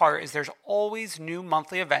best part is there's always new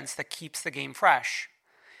monthly events that keeps the game fresh.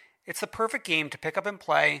 It's the perfect game to pick up and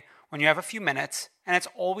play when you have a few minutes, and it's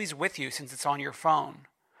always with you since it's on your phone.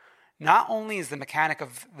 Not only is the mechanic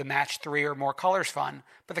of the match 3 or more colors fun,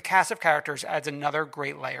 but the cast of characters adds another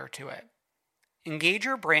great layer to it. Engage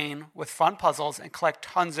your brain with fun puzzles and collect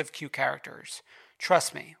tons of cute characters.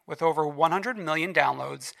 Trust me, with over 100 million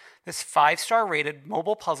downloads, this 5-star rated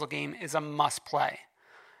mobile puzzle game is a must-play.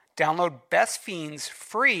 Download Best Fiends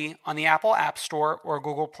free on the Apple App Store or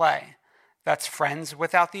Google Play. That's friends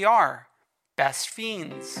without the R. Best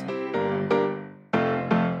Fiends.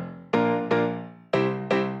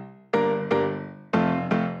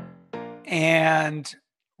 And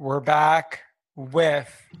we're back with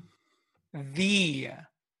the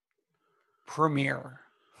premiere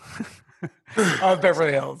of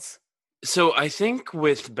Beverly Hills. So I think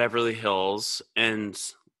with Beverly Hills, and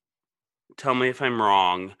tell me if I'm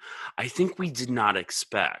wrong, I think we did not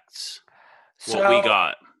expect what we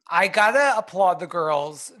got. I gotta applaud the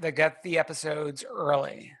girls that get the episodes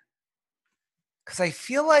early. Because I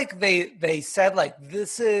feel like they said, like,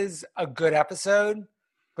 this is a good episode,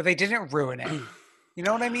 but they didn't ruin it. You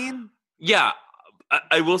know what I mean? Yeah,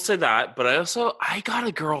 I will say that, but I got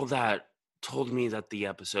a girl that told me that the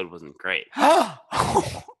episode wasn't great. I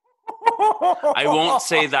won't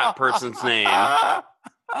say that person's name.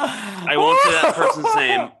 I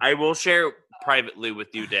will share it privately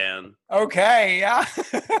with you, Dan. Okay, yeah.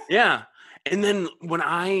 Yeah. And then when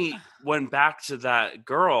I went back to that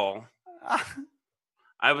girl,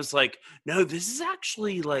 I was like, no, this is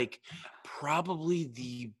actually like probably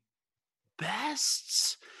the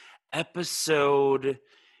best episode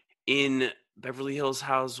in Beverly Hills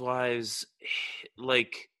Housewives,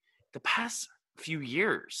 like the past few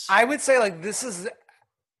years. I would say, like, this is,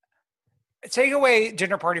 take away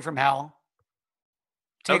Dinner Party from Hell.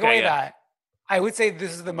 Take away that. I would say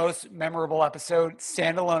this is the most memorable episode,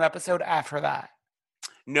 standalone episode after that.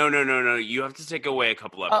 No. You have to take away a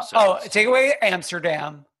couple episodes. Take away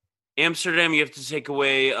Amsterdam. Amsterdam, you have to take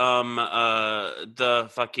away the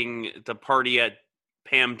party at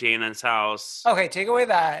Pam Dana's house. Okay, take away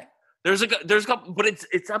that. There's a couple, but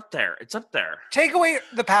it's up there. It's up there. Take away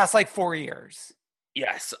the past 4 years.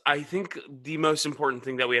 Yes, I think the most important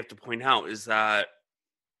thing that we have to point out is that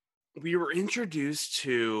we were introduced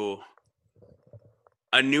to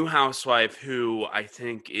a new housewife who I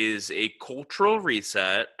think is a cultural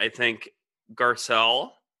reset. I think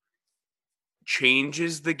Garcelle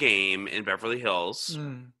changes the game in Beverly Hills.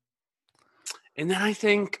 And then I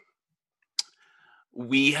think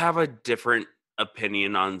we have a different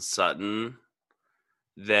opinion on Sutton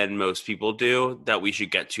than most people do that we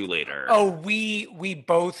should get to later. Oh, we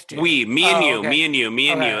both do. Me and you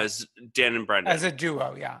as Dan and Brendan. As a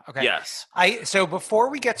duo, yeah. Okay. Yes. So before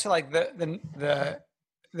we get to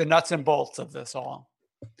the nuts and bolts of this all,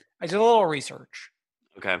 I did a little research.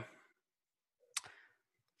 Okay.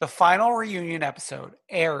 The final reunion episode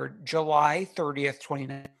aired July 30th,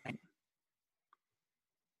 2019.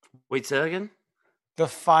 Wait, say that again? The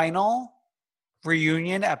final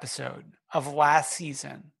reunion episode of last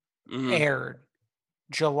season aired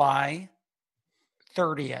July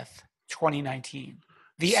 30th, 2019.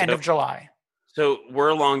 The end of July. So we're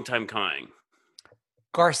a long time coming.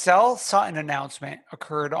 Garcelle Sutton announcement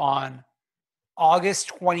occurred on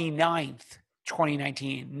August 29th,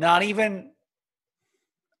 2019. Not even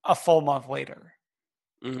a full month later.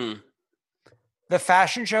 Mm-hmm. The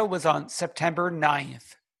fashion show was on September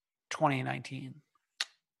 9th, 2019.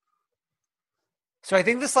 So I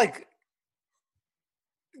think this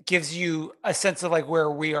gives you a sense of where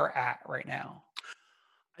we are at right now.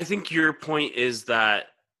 I think your point is that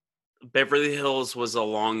Beverly Hills was a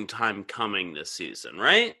long time coming this season,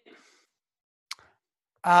 right?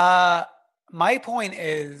 My point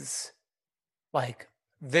is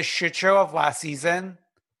the shit show of last season.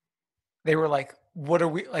 They were like, what are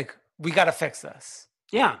we we got to fix this.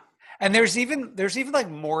 Yeah. And there's even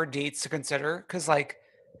more dates to consider. Cause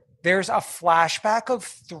there's a flashback of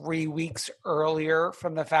 3 weeks earlier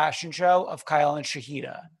from the fashion show of Kyle and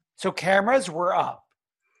Shahida. So cameras were up.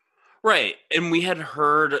 Right. And we had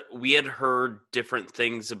heard different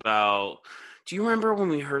things about, do you remember when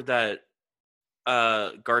we heard that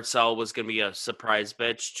Garcelle was going to be a surprise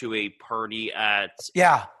bitch to a party at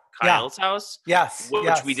Kyle's house? Yes.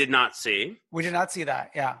 Which we did not see. We did not see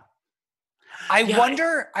that. Yeah. I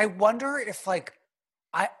wonder if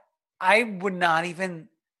I would not even,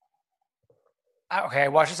 okay, I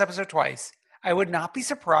watched this episode twice. I would not be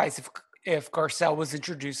surprised if Garcelle was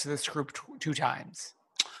introduced to this group 2 times.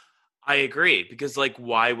 I agree, because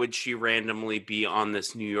why would she randomly be on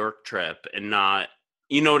this New York trip and not,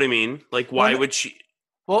 you know what I mean? Why would she?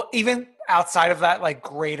 Well, even outside of that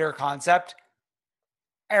greater concept,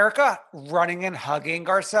 Erica running and hugging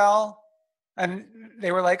Garcelle, and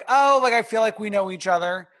they were like, oh, I feel like we know each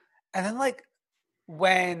other. And then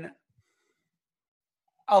when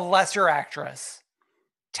a lesser actress,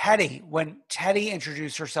 when Teddy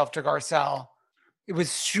introduced herself to Garcelle, it was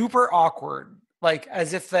super awkward.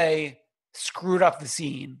 As if they screwed up the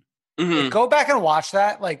scene. Mm-hmm. Go back and watch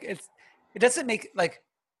that. It doesn't make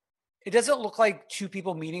it doesn't look like 2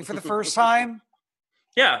 people meeting for the first time.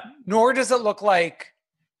 Yeah. Nor does it look like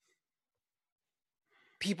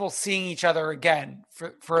people seeing each other again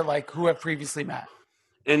for who have previously met.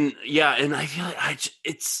 And yeah, and I feel like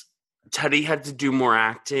Teddy had to do more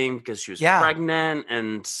acting because she was pregnant,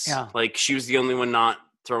 and like she was the only one not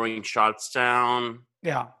throwing shots down.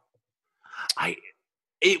 Yeah.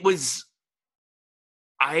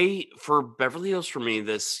 For Beverly Hills for me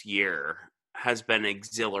this year has been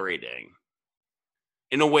exhilarating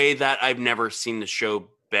in a way that I've never seen the show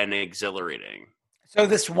been exhilarating. So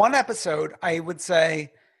this one episode, I would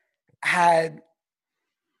say, had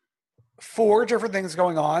 4 different things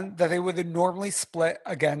going on that they would normally split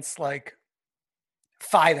against like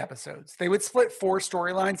 5 episodes. They would split 4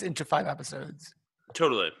 storylines into 5 episodes.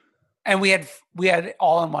 Totally. And we had it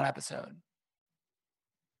all in one episode.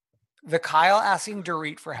 The Kyle asking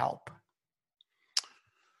Dorit for help.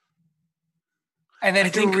 And then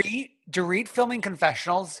Dorit filming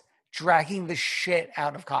confessionals, dragging the shit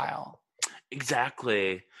out of Kyle.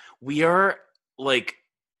 Exactly. We are like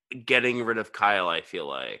getting rid of Kyle, I feel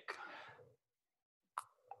like.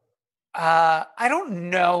 I don't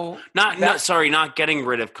know. Not getting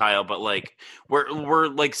rid of Kyle, but like we're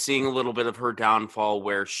like seeing a little bit of her downfall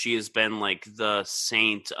where she has been like the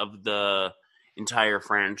saint of the entire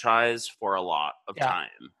franchise for a lot of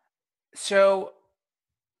time. So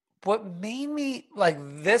what made me like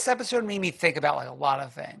this episode made me think about like a lot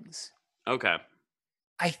of things. Okay.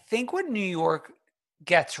 I think what New York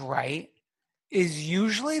gets right is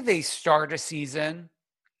usually they start a season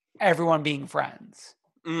everyone being friends.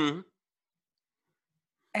 Mm-hmm.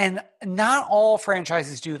 And not all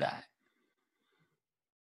franchises do that.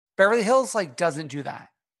 Beverly Hills like doesn't do that.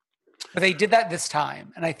 But they did that this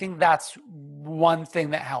time, and I think that's one thing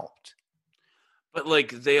that helped. But like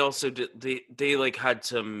they also did, they like had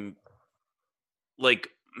to like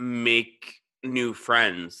make new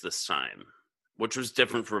friends this time, which was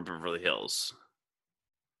different from Beverly Hills.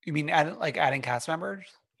 You mean adding cast members?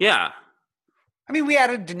 Yeah. I mean, we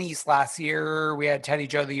added Denise last year. We had Teddy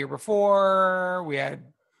Joe the year before. We had,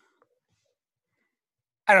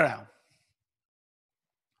 I don't know.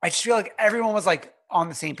 I just feel like everyone was like on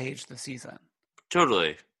the same page this season.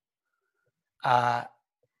 Totally.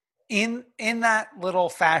 In that little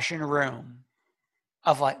fashion room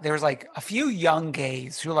of like, there's like a few young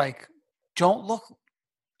gays who like don't look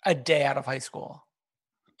a day out of high school.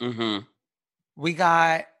 Mm-hmm. We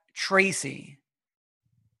got Tracy,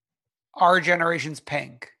 our generation's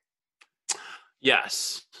Pink.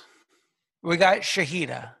 Yes. We got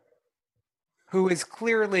Shahida, who is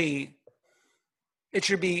clearly, it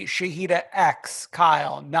should be Shahida X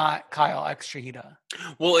Kyle, not Kyle X Shahida.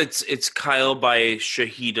 Well, it's Kyle by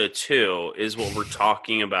Shahida too, is what we're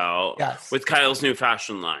talking about. Yes. With Kyle's new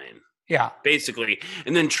fashion line. Yeah. Basically.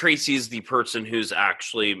 And then Tracy's the person who's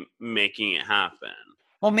actually making it happen.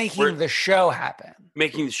 Well, making the show happen.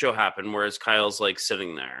 Making the show happen, whereas Kyle's like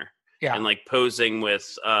sitting there. Yeah. And like posing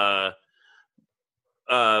with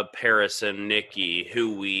Paris and Nikki,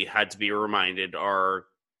 who we had to be reminded are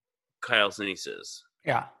Kyle's nieces.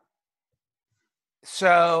 Yeah.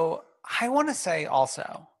 So I want to say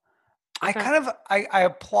also, okay. I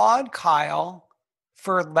applaud Kyle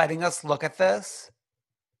for letting us look at this.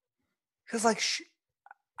 Because like,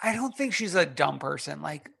 I don't think she's a dumb person.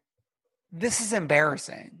 Like, this is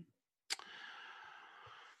embarrassing.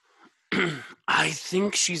 I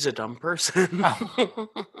think she's a dumb person. Oh.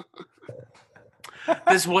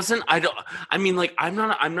 This wasn't. I'm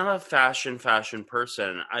not a fashion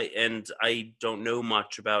person. I don't know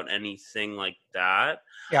much about anything like that.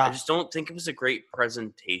 Yeah. I just don't think it was a great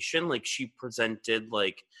presentation. Like she presented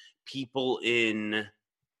like people in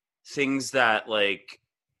things that like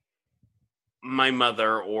my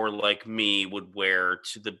mother or like me would wear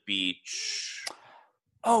to the beach.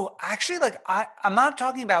 Oh, actually, like I'm not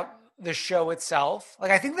talking about the show itself.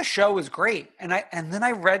 Like I think the show was great, and then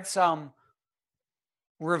I read some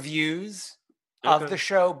reviews of the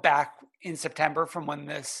show back in September from when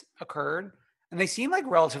this occurred, and they seem like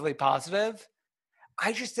relatively positive.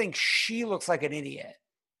 I just think she looks like an idiot.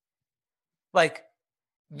 Like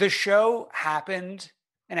the show happened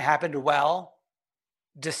and it happened well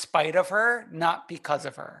despite of her, not because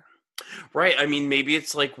of her. Right. I mean, maybe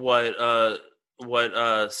it's like what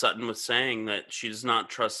Sutton was saying, that she does not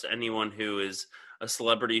trust anyone who is a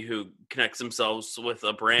celebrity who connects themselves with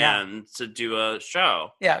a brand to do a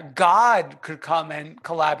show. Yeah, God could come and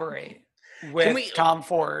collaborate with Tom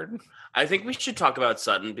Ford. I think we should talk about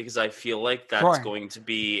Sutton because I feel like that's going to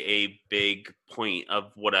be a big point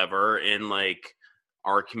of whatever in like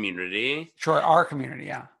our community. Sure, our community,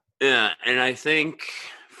 yeah. Yeah, and I think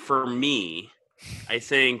for me,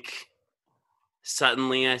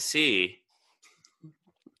 Suddenly I See.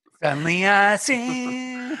 Suddenly I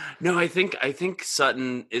see. No, I think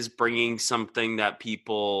Sutton is bringing something that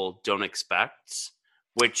people don't expect,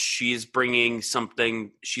 which she's bringing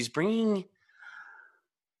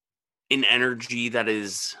an energy that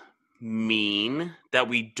is mean that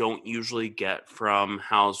we don't usually get from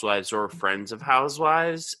housewives or friends of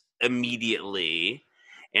housewives immediately.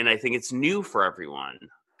 And I think it's new for everyone,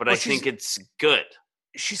 but I think it's good.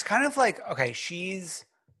 She's kind of like, okay, she's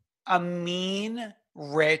a mean,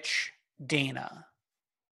 rich Dana.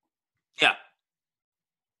 Yeah.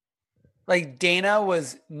 Like Dana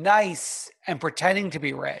was nice and pretending to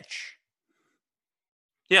be rich.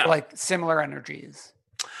 Yeah. Like similar energies.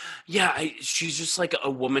 Yeah. She's just like a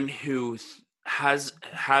woman who has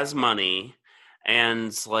money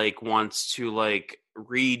and like wants to like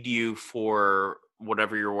read you for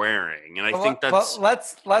whatever you're wearing. And I think that's...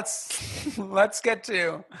 But let's get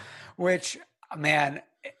to, which, man,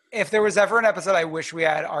 if there was ever an episode I wish we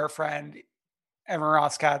had our friend Evan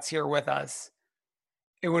Ross Katz here with us,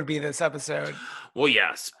 it would be this episode. Well,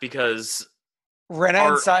 yes, because Rinna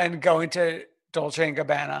and Sutton going to Dolce &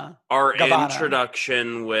 Gabbana. Our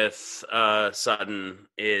introduction with Sutton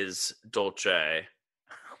is Dolce.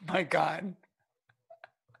 Oh my God.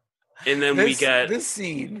 And then we get... This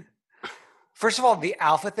scene... First of all, the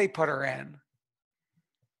outfit they put her in,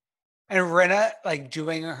 and Rinna like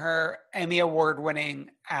doing her Emmy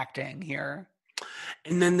Award-winning acting here,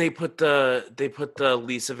 and then they put the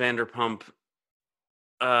Lisa Vanderpump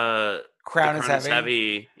Crown is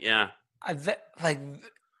heavy. Yeah, the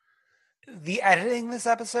editing this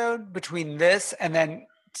episode between this and then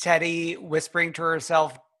Teddy whispering to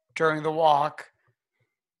herself during the walk.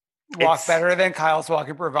 Walk better than Kyle's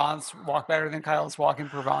walking Provence. Walk better than Kyle's walking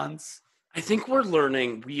Provence. I think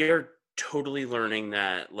we are totally learning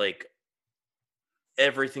that like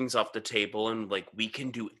everything's off the table and like we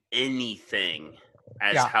can do anything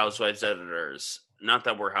as Housewives editors. Not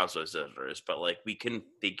that we're Housewives editors, but like we can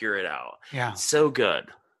figure it out. Yeah. So good.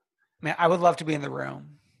 Man, I would love to be in the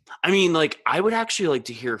room. I mean, like I would actually like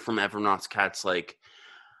to hear from Evan Ross Katz, like,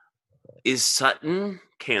 is Sutton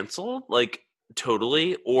canceled? Like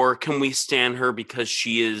totally? Or can we stand her because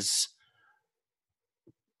she is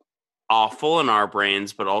awful in our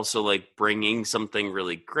brains, but also like bringing something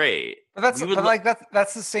really great? But that's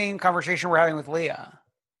the same conversation we're having with Leah.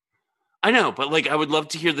 I know, but like I would love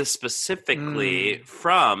to hear this specifically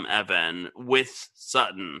from Evan with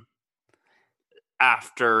Sutton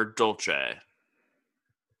after Dolce,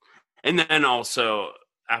 and then also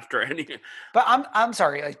after any. But I'm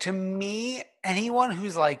sorry, like to me, anyone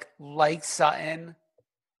who's like Sutton,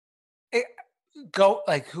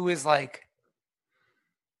 who is like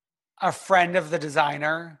a friend of the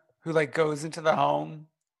designer who like goes into the home.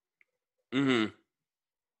 Mm-hmm.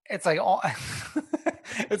 It's like all,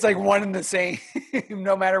 it's like one and the same,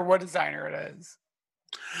 no matter what designer it is.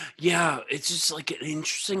 Yeah, it's just like an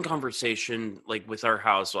interesting conversation, like with our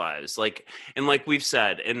housewives, like, and like we've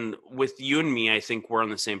said, and with you and me, I think we're on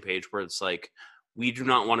the same page where it's like we do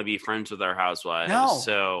not want to be friends with our housewives. No.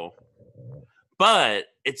 So, but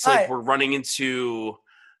it's like we're running into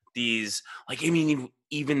these, like, I mean,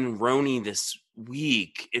 even Roni this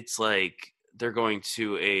week, it's like they're going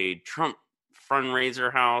to a Trump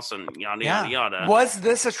fundraiser house and yada, yada, yada. Was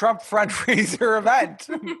this a Trump fundraiser event?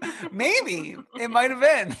 Maybe. It might have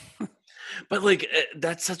been. But like,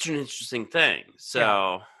 that's such an interesting thing. So.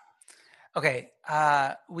 Yeah. Okay.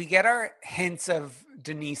 We get our hints of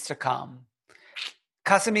Denise to come.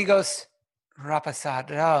 Casamigos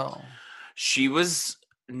Rapasado. She was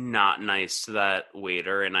not nice to that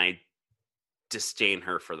waiter, and I disdain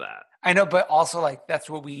her for that. I know, but also like that's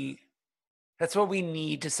what we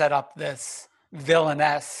need to set up this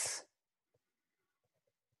villainess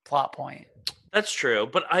plot point. That's true,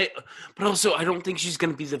 but also I don't think she's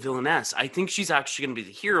going to be the villainess. I think she's actually going to be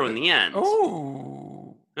the hero in the end.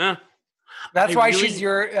 Ooh. Yeah. That's why she's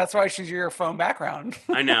your phone background.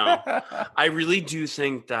 I know. I really do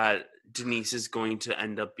think that Denise is going to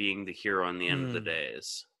end up being the hero in the end of the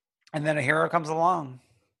days. And then a hero comes along.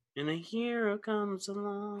 Let's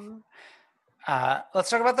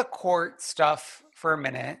talk about the court stuff for a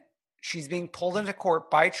minute. She's being pulled into court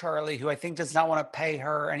by Charlie, who I think does not want to pay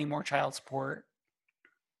her any more child support.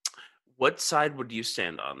 What side would you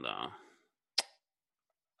stand on, though?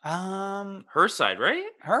 Her side, right?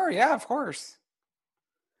 Her, yeah, of course.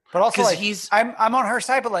 But also, like, I'm on her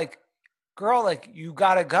side, but like, girl, like, you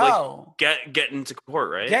gotta go. Like, get into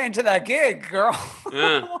court, right? Get into that gig, girl.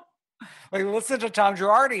 Yeah. Like, listen to Tom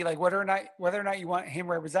Girardi. Like, whether or not you want him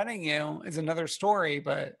representing you is another story.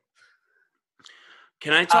 But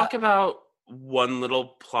can I talk about one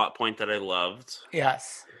little plot point that I loved?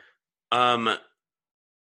 Yes.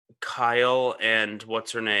 Kyle and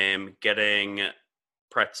what's her name getting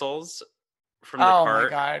pretzels from the cart. Oh my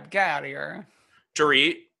God, get out of here.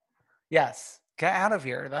 Dorit. Yes. Get out of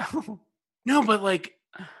here, though. No, but like,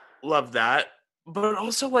 love that. But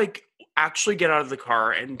also, like, actually get out of the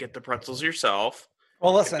car and get the pretzels yourself.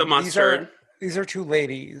 Well, listen, the mustard. These are two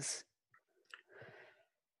ladies.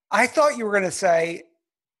 I thought you were going to say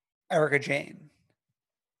Erika Jayne.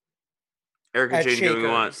 Erika Jayne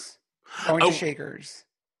doing what? Going to Shakers.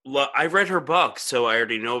 I read her book, so I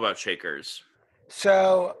already know about Shakers.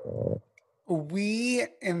 So we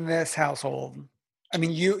in this household, I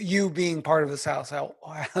mean, you being part of this household,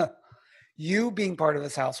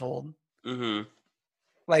 mm-hmm.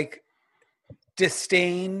 like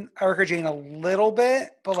disdain Erika Jayne a little bit,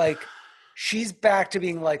 but like she's back to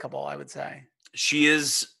being likable, I would say. She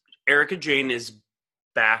is. Erika Jayne is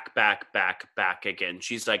back again.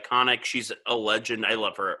 She's iconic. She's a legend. I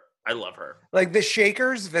love her. Like the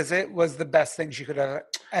Shakers visit was the best thing she could have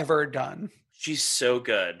ever done. She's so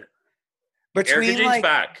good. Between Erika Jayne's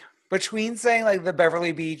back. Between saying like the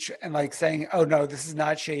Beverly Beach and like saying, oh no, this is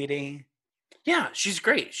not shady. Yeah, she's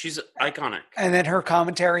great. She's iconic. And then her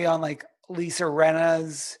commentary on like Lisa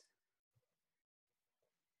Rinna's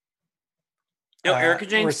Erika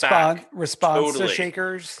Jayne's back. Response to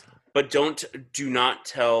Shakers. But do not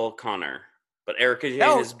tell Connor. But Erika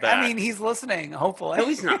Jayne is back. I mean, he's listening, hopefully. No,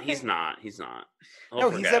 he's not. He's not. He's a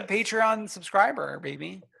Patreon subscriber,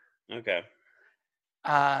 baby. Okay.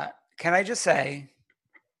 Can I just say,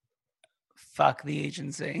 fuck the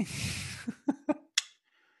agency?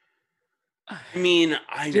 I mean,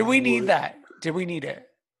 Did we need that? Did we need it?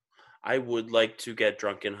 I would like to get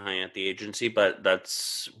drunk and high at the agency, but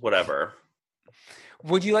that's whatever.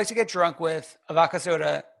 Would you like to get drunk with a vodka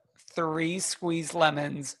soda, 3 squeezed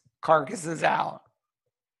lemons, carcasses out?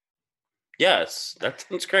 Yes, that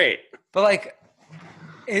sounds great. But like,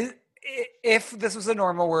 if this was a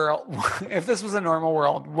normal world,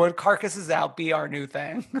 would carcasses out be our new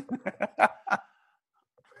thing?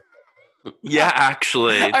 Yeah,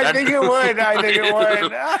 actually. I think it would.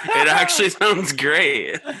 It actually sounds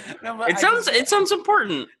great. No, it sounds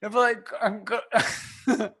important. No, but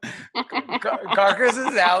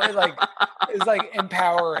carcasses out is like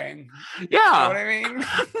empowering. Yeah. You know what I mean?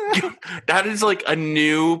 That is like a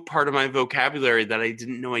new part of my vocabulary that I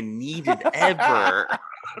didn't know I needed ever.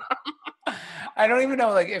 I don't even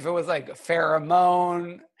know like if it was like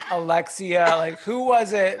Pheromone, Alexia, like who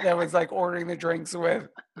was it that was like ordering the drinks with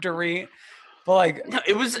Dorit? But like no,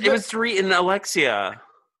 it was Dorit and Alexia.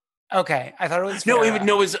 Okay, I thought it was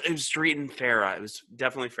Farrah. It was Dorit and Farrah. It was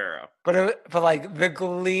definitely Farrah. But like the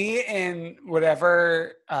glee in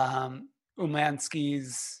whatever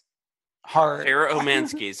Umansky's heart. Farrah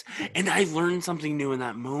Umansky's. And I learned something new in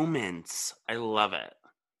that moment. I love it.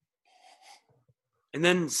 And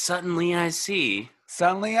then suddenly I see.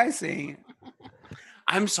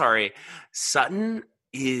 I'm sorry. Sutton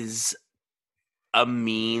is a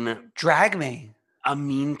mean. Drag me. A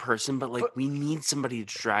mean person, but like we need somebody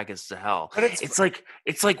to drag us to hell. But it's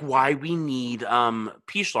like why we need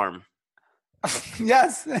Peachlarm.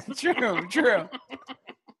 Yes,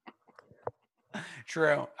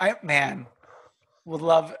 true. I would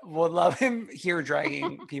love him here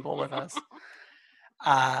dragging people with us.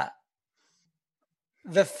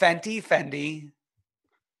 The Fenty Fendi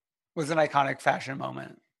was an iconic fashion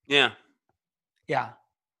moment. Yeah.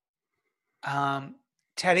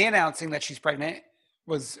 Teddy announcing that she's pregnant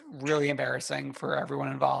was really embarrassing for everyone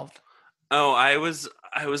involved. Oh, I was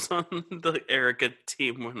on the Erika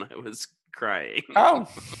team when I was crying. Oh,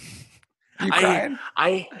 you cried?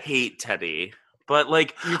 I hate Teddy, but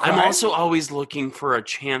like I'm also always looking for a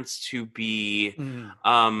chance to be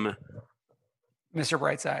Mr.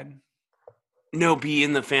 Brightside. No, be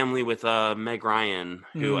in the family with Meg Ryan,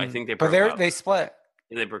 who I think they broke up. But they split.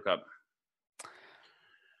 They broke up.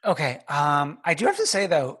 Okay. I do have to say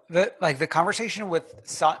though that like the conversation with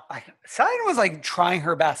Sutton was like trying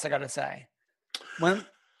her best. I got to say, when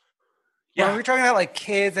we were talking about like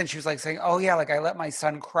kids, and she was like saying, "Oh yeah, like I let my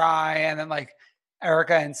son cry," and then like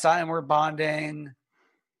Erika and Sutton were bonding.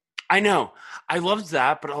 I know. I loved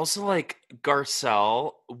that, but also like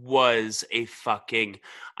Garcelle was a fucking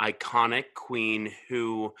iconic queen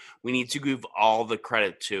who we need to give all the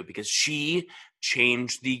credit to because she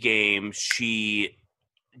changed the game. She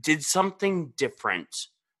did something different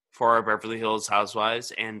for our Beverly Hills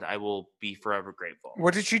Housewives, and I will be forever grateful.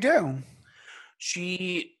 What did she do?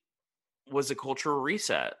 She was a cultural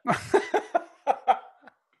reset.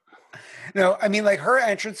 No, I mean, like her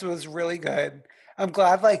entrance was really good. I'm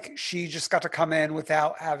glad like she just got to come in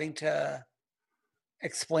without having to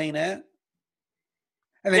explain it.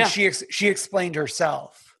 And then she explained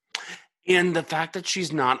herself. And the fact that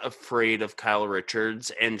she's not afraid of Kyle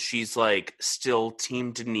Richards and she's like still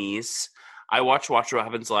Team Denise, I watched Watch What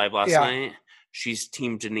Happens Live last night. She's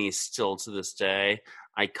Team Denise still to this day.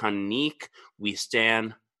 Iconique. We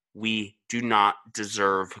stand. We do not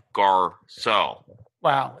deserve Garcelle.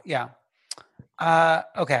 Wow. Yeah.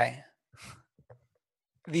 Okay.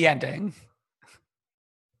 The ending.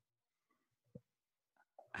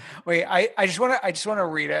 Wait, I just want to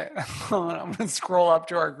read it. I'm gonna scroll up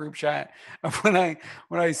to our group chat of when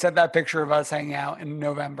I sent that picture of us hanging out in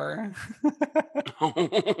November.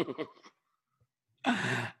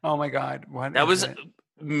 Oh my God! That was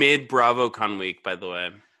mid BravoCon week, by the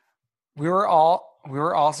way. We were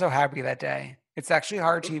all so happy that day. It's actually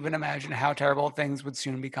hard to even imagine how terrible things would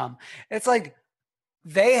soon become. It's like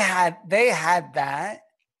they had that,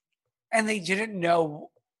 and they didn't know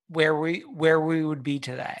where we would be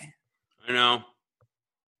today. I know.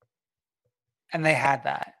 And they had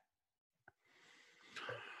that.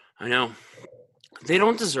 I know. They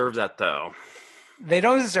don't deserve that, though. They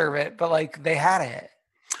don't deserve it, but like they had it.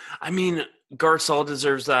 I mean, Garcelle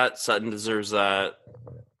deserves that. Sutton deserves that.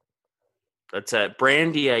 That's it.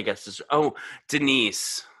 Brandy, I guess.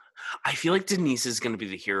 Denise. I feel like Denise is going to be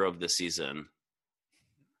the hero of this season.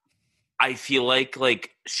 I feel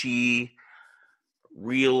like she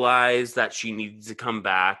realized that she needed to come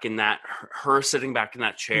back, and that her sitting back in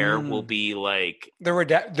that chair will be like the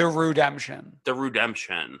redemption. The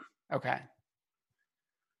redemption. Okay.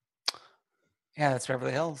 Yeah, that's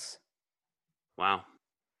Beverly Hills. Wow.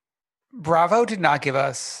 Bravo did not give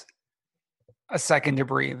us a second to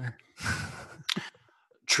breathe.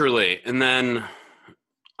 Truly. And then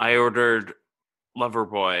I ordered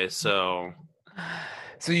Loverboy, so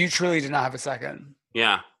you truly did not have a second.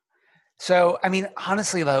 Yeah. So, I mean,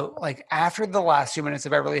 honestly, though, like after the last 2 minutes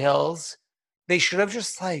of Beverly Hills, they should have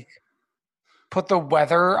just like put the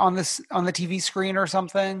weather on the TV screen or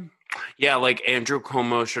something. Yeah, like Andrew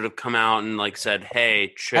Cuomo should have come out and like said,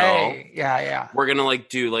 "Hey, chill. Hey, yeah. We're gonna like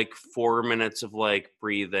do like 4 minutes of like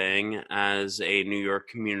breathing as a New York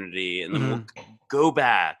community, and then we'll go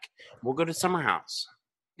back. We'll go to Summer House."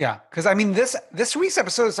 Yeah, because I mean, this week's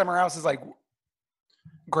episode of Summer House is like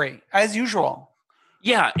great as usual.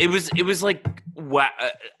 Yeah, it was like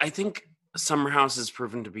I think Summer House has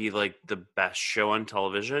proven to be like the best show on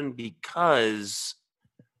television because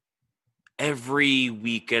every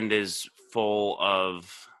weekend is full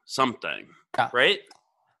of something, right?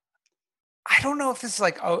 I don't know if this is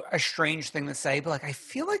like a strange thing to say, but like I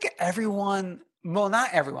feel like everyone, well, not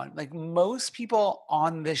everyone, like most people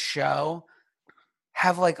on this show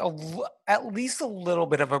have like at least a little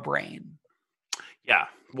bit of a brain. Yeah,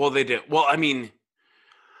 well, they do. Well, I mean,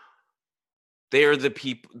 they are the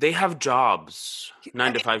people. They have jobs,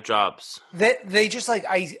 9 to 5 jobs. They just like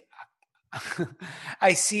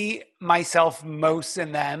I see myself most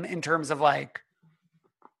in them in terms of like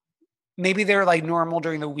maybe they're like normal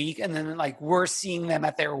during the week, and then like we're seeing them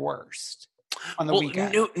at their worst on the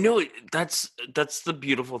weekend. No, that's the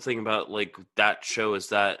beautiful thing about like that show is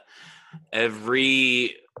that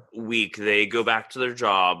every week they go back to their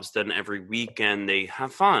jobs, then every weekend they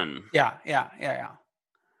have fun. Yeah.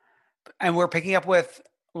 And we're picking up with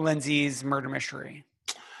Lindsay's murder mystery,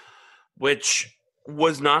 which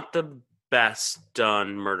was not the best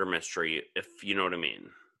done murder mystery, if you know what I mean.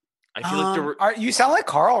 I feel like there were. You sound like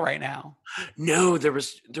Carl right now. No, there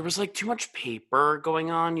was like too much paper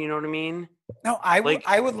going on. You know what I mean? No, I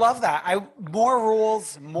would love that. More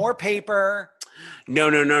rules, more paper.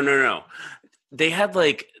 No. They had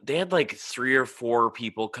like 3 or 4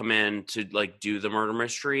 people come in to like do the murder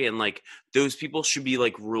mystery, and like those people should be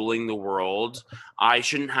like ruling the world. I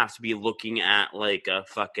shouldn't have to be looking at like a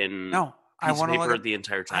fucking piece of paper the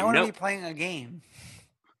entire time. I want to be playing a game.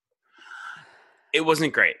 It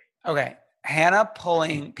wasn't great. Okay, Hannah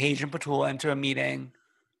pulling Paige and Petula into a meeting,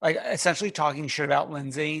 like essentially talking shit about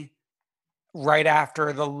Lindsay, right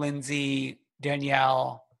after the Lindsay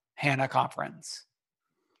Danielle Hannah conference.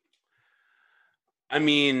 I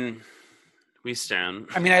mean, we stand.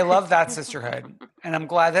 I mean, I love that sisterhood. And I'm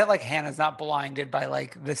glad that like Hannah's not blinded by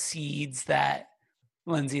like the seeds that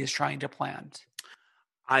Lindsay is trying to plant.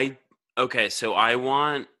 So I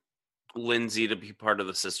want Lindsay to be part of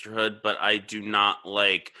the sisterhood, but I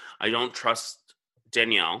don't trust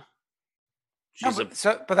Danielle.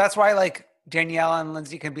 But that's why like Danielle and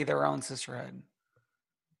Lindsay can be their own sisterhood.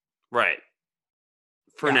 Right.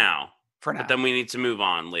 For now. But then we need to move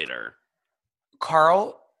on later.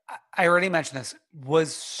 Carl, I already mentioned this,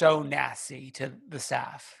 was so nasty to the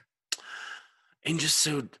staff. And just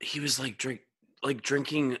so he was like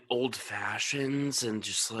drinking old fashions and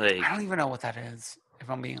just like, I don't even know what that is, if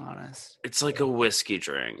I'm being honest. It's like a whiskey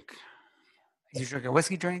drink. You drink a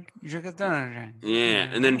whiskey drink? You drink a donut drink? Yeah.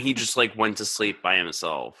 And then he just like went to sleep by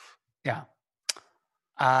himself. Yeah.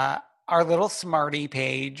 Our little smarty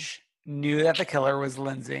Paige knew that the killer was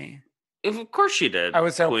Lindsay. Of course she did. I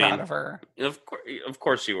was so proud of her. Of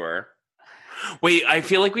course you were. Wait, I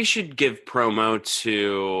feel like we should give promo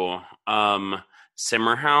to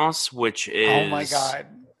Simmer House, which is... Oh my God.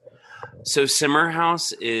 So Simmer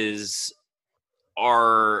House is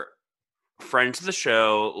our friend to the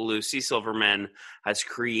show, Lucy Silverman, has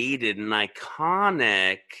created an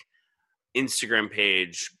iconic Instagram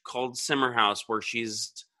page called Simmer House where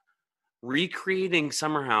she's recreating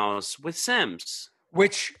Summer House with Sims.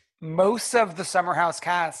 Which most of the Summer House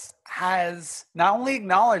cast has not only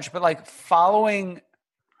acknowledged, but like following,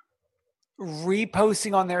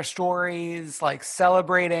 reposting on their stories, like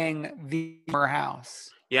celebrating the Summer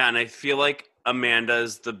House. Yeah, and I feel like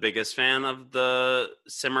Amanda's the biggest fan of the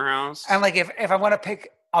Simmer House. And like if I want to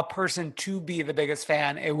pick a person to be the biggest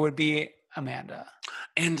fan, it would be Amanda.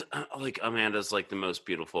 And like Amanda's like the most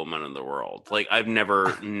beautiful woman in the world. Like I've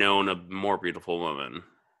never known a more beautiful woman.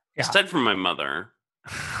 Yeah. Aside from my mother.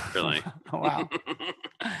 Really. Wow.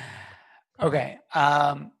 Okay.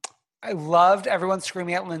 I loved everyone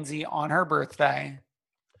screaming at Lindsay on her birthday.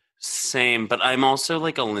 Same, but I'm also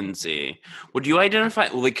like a Lindsay. Would you identify,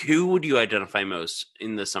 like, who would you identify most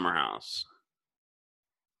in the Summer House?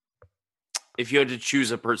 If you had to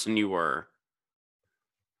choose a person you were.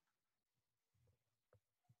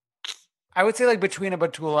 I would say like between a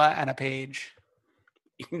Batula and a Paige.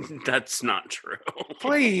 That's not true.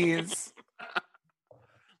 Please.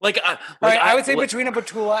 I would say between a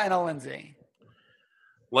Batula and a Lindsay.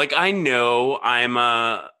 Like I know I'm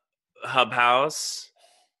a Hub House.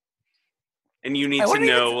 And you need to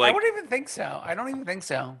know, I wouldn't even think so. I don't even think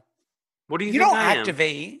so. What do you think? You don't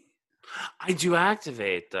activate. I do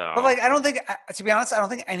activate, though. But, like, I don't think, to be honest, I don't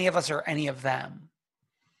think any of us are any of them.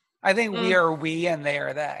 I think we are we and they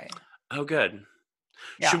are they. Oh, good.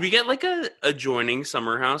 Yeah. Should we get, like, a adjoining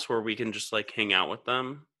Summer House where we can just, like, hang out with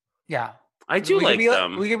them? Yeah. I do like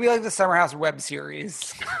them. We could be like the Summer House web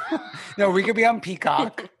series. No, we could be on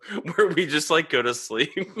Peacock. Where we just like go to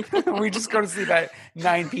sleep. We just go to sleep at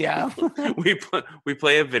 9 p.m. We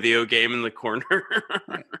play a video game in the corner.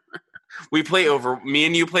 Me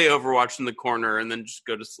and you play Overwatch in the corner and then just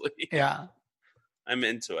go to sleep. Yeah. I'm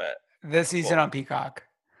into it. This season on Peacock.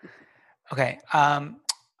 Okay.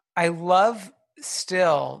 I love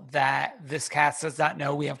still that this cast does not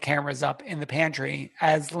know we have cameras up in the pantry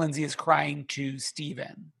as Lindsay is crying to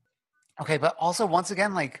Steven. Okay, but also once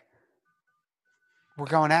again, like, we're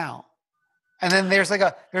going out. And then there's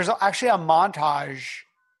actually a montage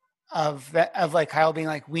of like Kyle being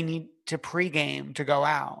like, we need to pregame to go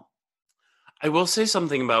out. I will say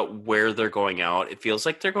something about where they're going out. It feels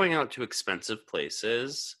like they're going out to expensive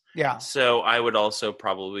places. Yeah. So I would also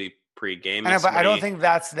probably pregame. But I don't think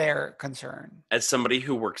that's their concern. As somebody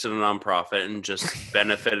who works at a nonprofit and just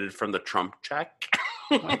benefited from the Trump check.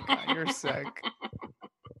 Oh my God, you're sick.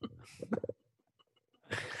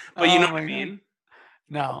 But you know what I mean?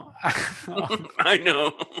 No. I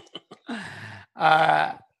know.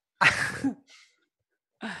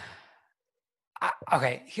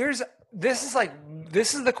 Okay, this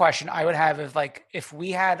is the question I would have if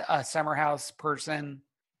we had a Summer House person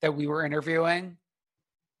that we were interviewing,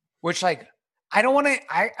 which like I don't want to.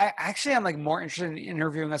 I actually am like more interested in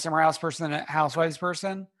interviewing a Summer House person than a Housewives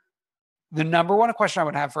person. The number one question I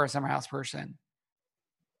would have for a Summer House person: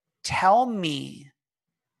 tell me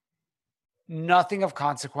nothing of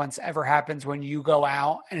consequence ever happens when you go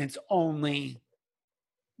out, and it's only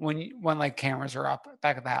when like cameras are up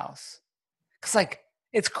back at the house. Because like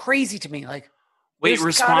it's crazy to me. Like, wait,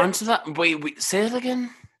 respond to that. Wait, say it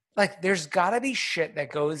again. Like, there's got to be shit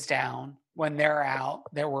that goes down when they're out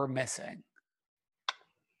that we're missing.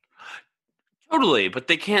 Totally, but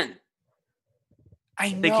they can't.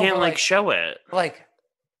 I know they can't like show it. Like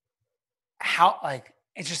how? Like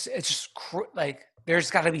it's just like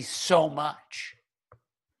there's got to be so much,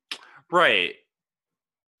 right?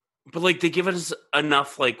 But like they give us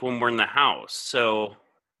enough like when we're in the house, so.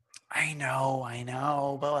 I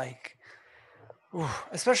know, but like,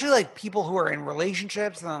 especially like people who are in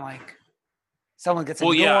relationships and then like someone gets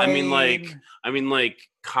annoyed. Well, yeah, I mean, like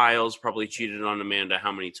Kyle's probably cheated on Amanda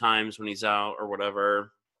how many times when he's out or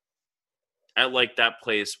whatever. At like that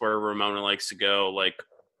place where Ramona likes to go, like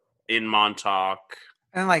in Montauk.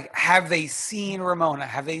 And like, have they seen Ramona?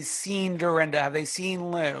 Have they seen Dorinda? Have they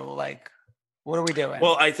seen Lou? Like, what are we doing?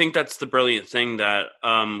 Well, I think that's the brilliant thing that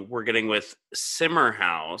we're getting with Simmer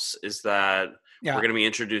House is that we're going to be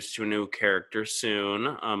introduced to a new character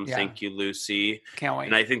soon. Thank you, Lucy. Can't wait.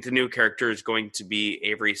 And I think the new character is going to be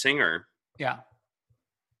Avery Singer. Yeah.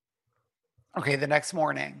 Okay, the next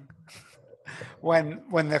morning,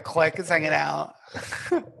 when the clique is hanging out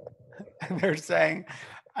and they're saying,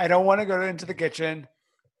 I don't want to go into the kitchen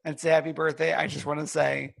and say happy birthday. I just want to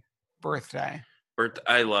say birthday.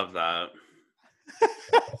 I love that.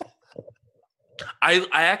 I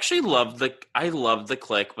actually love the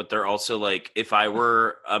clique, but they're also like, if I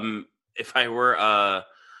were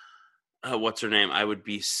what's her name, I would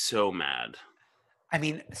be so mad. I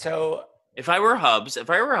mean, so if I were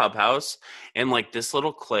Hub House and like this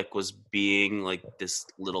little clique was being like this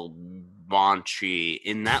little raunchy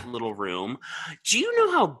in that little room, do you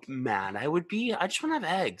know how mad I would be? I just want to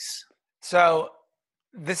have eggs. So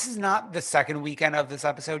this is not the second weekend of this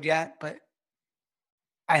episode yet,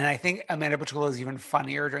 and I think Amanda Batula is even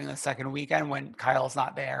funnier during the second weekend when Kyle's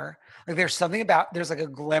not there. Like there's like a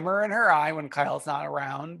glimmer in her eye when Kyle's not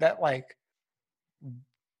around that like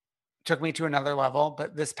took me to another level.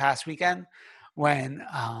 But this past weekend when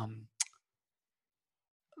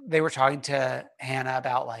they were talking to Hannah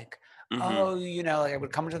about like, oh, you know, like I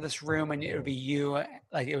would come into this room and it would be you,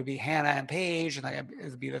 like it would be Hannah and Paige, and like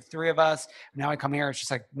it would be the three of us. Now I come here, it's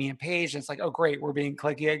just like me and Paige, and it's like, oh great, we're being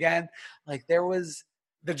cliquey again. Like there was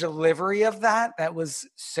the delivery of that was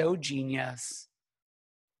so genius.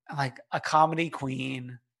 Like a comedy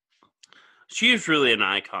queen. She is really an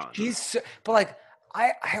icon. But like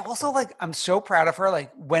I also like, I'm so proud of her.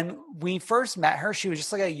 Like when we first met her, she was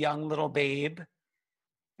just like a young little babe.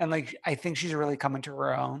 And like, I think she's really coming to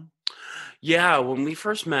her own. Yeah. When we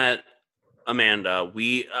first met Amanda,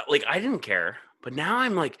 we like, I didn't care, but now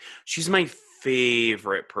I'm like, she's my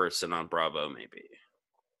favorite person on Bravo, maybe.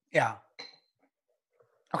 Yeah.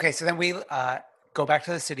 Okay. So then we go back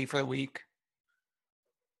to the city for the week.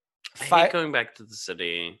 I hate going back to the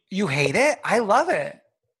city. You hate it? I love it.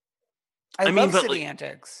 I love city like,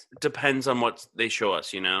 antics. Depends on what they show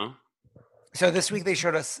us, you know? So this week they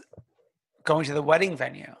showed us going to the wedding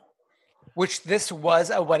venue, which this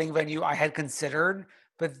was a wedding venue I had considered,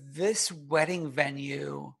 but this wedding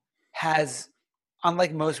venue has,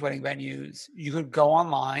 unlike most wedding venues, you could go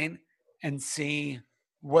online and see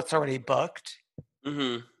what's already booked.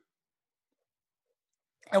 Mm-hmm.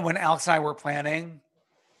 And when Alex and I were planning,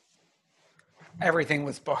 everything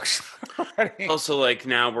was booked already. Also, like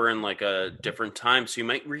now we're in like a different time, so you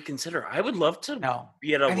might reconsider. I would love to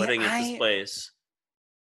be at a wedding at this place.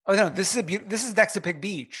 Oh no, this is next to Pig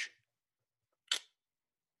Beach.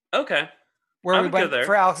 Okay, where we went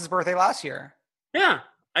for Alex's birthday last year. Yeah,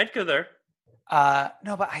 I'd go there.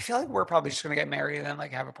 No, but I feel like we're probably just gonna get married and then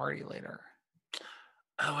like have a party later.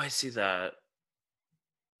 Oh, I see that.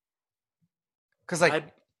 Because like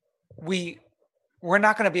we're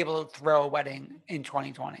not going to be able to throw a wedding in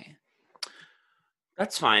 2020.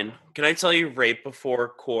 That's fine. Can I tell you, right before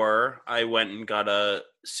Core, I went and got a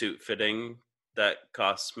suit fitting that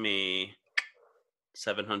cost me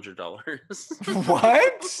 $700.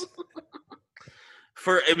 What?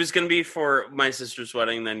 It was going to be for my sister's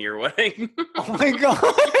wedding, then your wedding. Oh my God.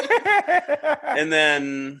 And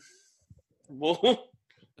then, well,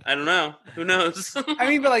 I don't know. Who knows? I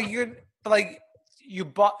mean, but you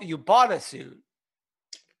bought a suit.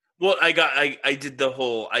 Well, I got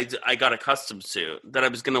a custom suit that I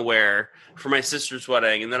was going to wear for my sister's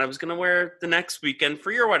wedding, and then I was going to wear the next weekend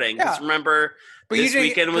for your wedding. Because remember, this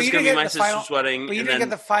weekend was going to be my sister's wedding. But you didn't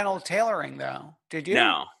get the final tailoring, though, did you?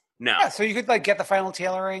 No. Yeah, so you could like get the final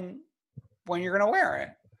tailoring when you're going to wear it.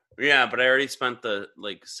 Yeah, but I already spent the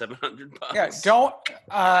like $700. Yeah, don't,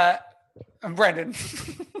 Brendan.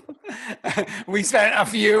 We spent a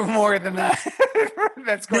few more than that.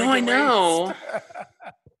 That's going. No,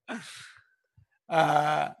 I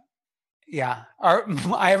know. Yeah.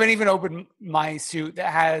 I haven't even opened my suit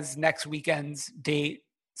that has next weekend's date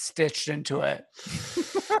stitched into it.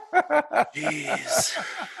 Jeez.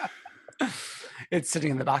 It's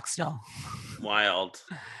sitting in the box still. Wild.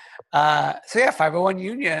 So yeah, 501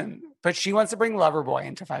 Union. But she wants to bring Loverboy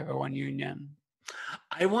into 501 Union.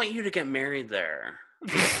 I want you to get married there.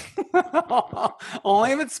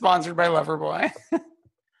 Only if it's sponsored by Loverboy.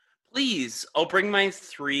 Please, I'll bring my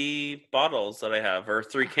 3 bottles that I have, or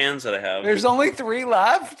 3 cans that I have. There's only 3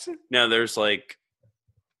 left? No, there's like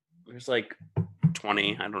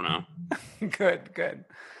 20. I don't know. Good.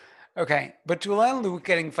 Okay, Batula and Luke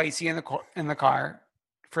getting feisty in the car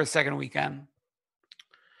for a second weekend.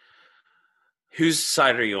 Whose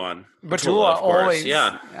side are you on? Batula, of course. always.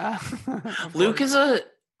 Yeah. Luke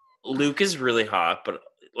is really hot, but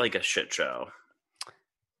like a shit show.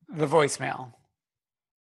 The voicemail.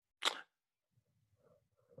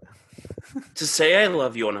 To say I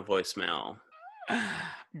love you on a voicemail.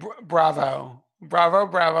 Bravo,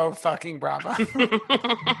 fucking bravo.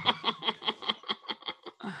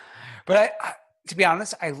 But to be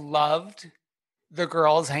honest, I loved the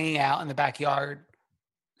girls hanging out in the backyard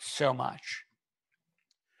so much.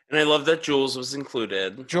 And I love that Jules was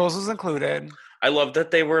included. Jules was included. I love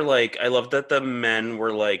that they were like, I love that the men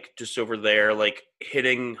were like just over there, like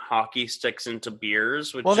hitting hockey sticks into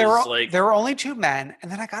beers, which there were only 2 men.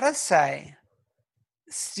 And then I gotta say,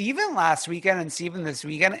 Steven last weekend and Steven this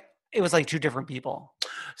weekend, it was like 2 different people.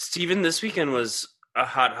 Steven this weekend was a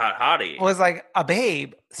hottie. It was like a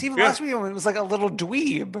babe. Steven last weekend was like a little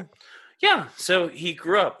dweeb. Yeah. So he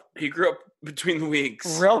grew up between the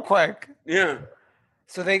weeks. Real quick. Yeah.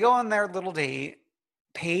 So they go on their little date.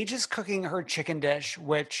 Paige is cooking her chicken dish,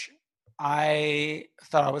 which I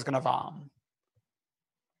thought I was going to vom.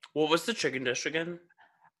 What was the chicken dish again?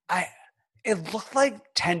 It looked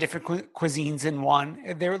like 10 different cuisines in one.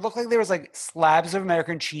 It looked like there was like slabs of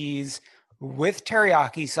American cheese with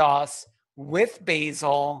teriyaki sauce, with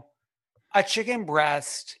basil, a chicken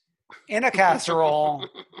breast in a casserole.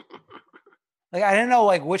 Like, I didn't know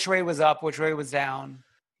like which way was up, which way was down.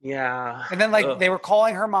 Yeah. And then like they were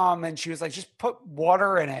calling her mom and she was like, just put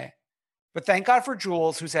water in it. But thank God for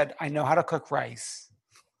Jules, who said, I know how to cook rice.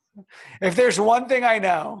 If there's one thing I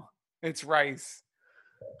know, it's rice.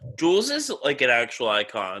 Jules is like an actual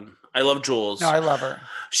icon. I love Jules. No, I love her.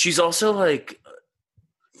 She's also like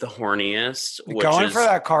the horniest. Going for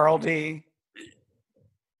that Carl D.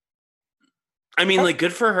 I mean, like,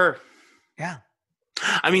 good for her. Yeah.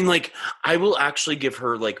 I mean, like, I will actually give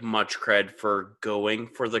her, like, much cred for going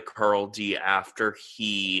for the Carl D after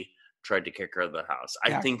he tried to kick her out of the house.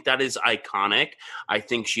 Yeah. I think that is iconic. I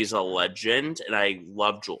think she's a legend, and I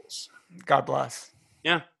love Jules. God bless.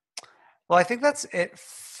 Yeah. Well, I think that's it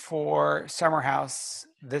for Summer House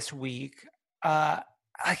this week. As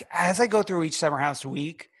I go through each Summer House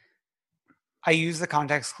week, I use the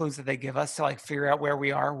context clues that they give us to, like, figure out where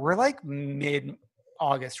we are. We're, like,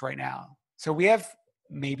 mid-August right now. So we have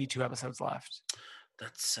maybe 2 episodes left.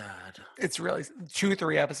 That's sad. It's really 2,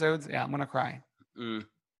 3 episodes. Yeah, I'm going to cry.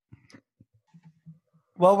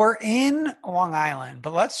 Well, we're in Long Island,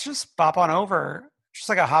 but let's just bop on over, just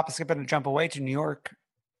like a hop, a skip, and a jump away to New York,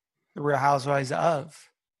 the Real Housewives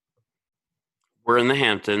of. We're in the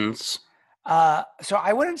Hamptons. So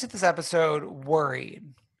I went into this episode worried.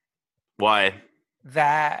 Why?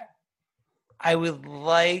 That I would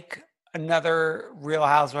like another Real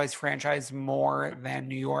Housewives franchise more than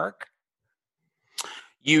New York.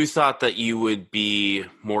 You thought that you would be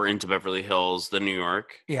more into Beverly Hills than New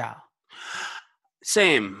York? Yeah.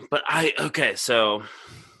 Same, but so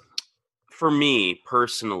for me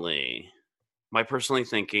personally, my personally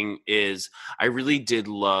thinking is I really did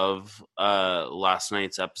love last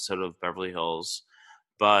night's episode of Beverly Hills,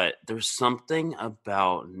 but there's something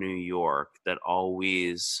about New York that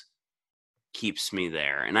always keeps me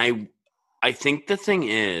there. And I think the thing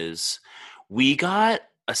is we got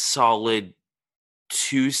a solid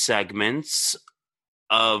 2 segments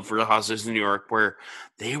of Real Housewives of New York where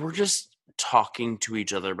they were just talking to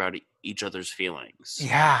each other about each other's feelings.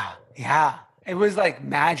 Yeah. It was like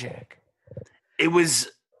magic.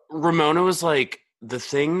 Ramona was like, the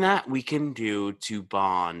thing that we can do to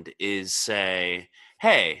bond is say,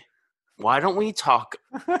 hey, why don't we talk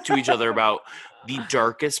to each other about the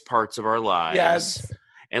darkest parts of our lives? Yes.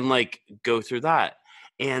 And like go through that.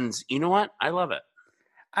 And you know what? I love it.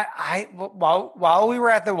 While we were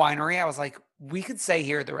at the winery, I was like, we could stay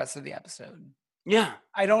here the rest of the episode. Yeah.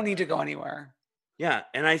 I don't need to go anywhere. Yeah.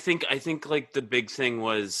 And I think like the big thing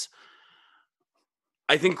was,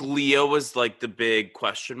 I think Leah was like the big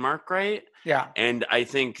question mark, right? Yeah. And I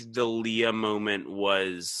think the Leah moment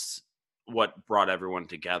was what brought everyone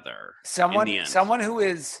together. Someone who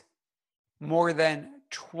is more than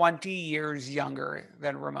 20 years younger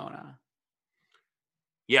than Ramona.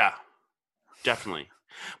 Yeah, definitely.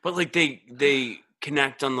 But like they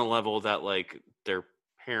connect on the level that like their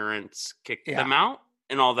parents kicked them out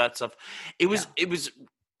and all that stuff. I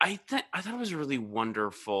thought it was a really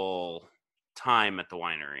wonderful time at the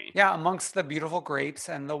winery. Yeah, amongst the beautiful grapes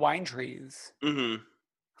and the wine trees. Mm-hmm.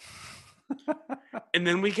 And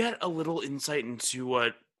then we get a little insight into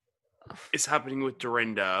what is happening with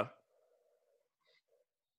Dorinda,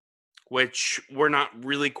 which we're not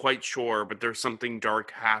really quite sure, but there's something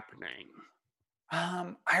dark happening.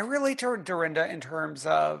 I relate to Dorinda in terms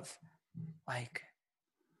of, like,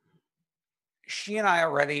 she and I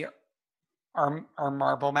already are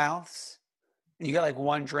marble mouths. And you get, like,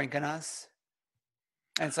 1 drink in us.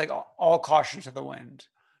 And it's, like, all caution to the wind.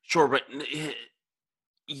 Sure, but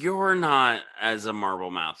you're not as a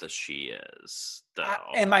marble mouth as she is, though.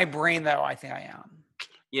 In my brain, though, I think I am.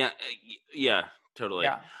 Yeah, totally.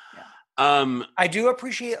 Yeah. I do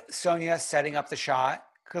appreciate Sonia setting up the shot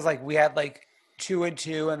because, like, we had like 2 and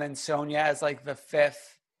 2, and then Sonia as like the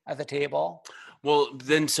 5th at the table. Well,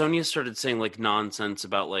 then Sonia started saying like nonsense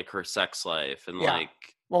about like her sex life and like.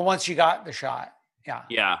 Well, once she got the shot, yeah.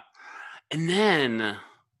 Yeah, and then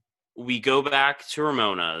we go back to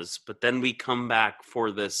Ramona's, but then we come back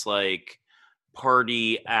for this like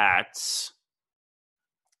party at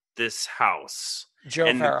this house. Joe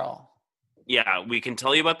Farrell. Yeah, we can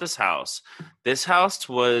tell you about this house. This house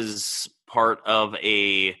was part of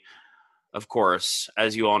of course,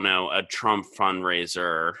 as you all know, a Trump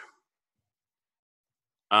fundraiser.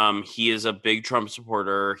 He is a big Trump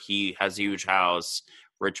supporter. He has a huge house.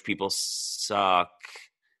 Rich people suck.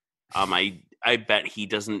 I bet he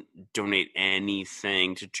doesn't donate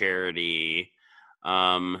anything to charity.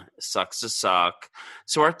 Sucks to suck.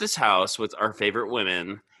 So we're at this house with our favorite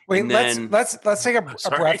women. Wait, let's take a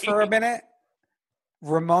breath for a minute.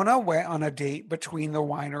 Ramona went on a date between the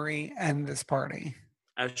winery and this party.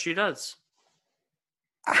 As she does.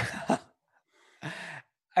 I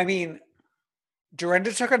mean,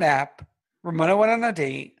 Dorinda took a nap. Ramona went on a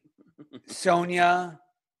date. Sonia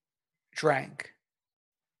drank.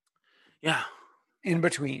 Yeah. In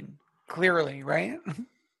between. Clearly, right?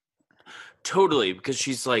 Totally, because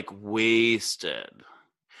she's like wasted.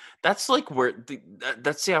 That's like where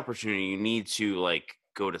that's the opportunity you need to like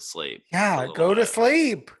go to sleep. Yeah, go to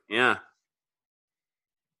sleep. Yeah.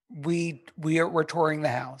 We're touring the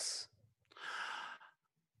house.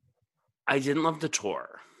 I didn't love the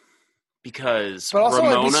tour because but also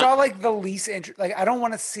Ramona, we saw like the least like I don't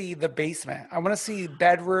want to see the basement. I want to see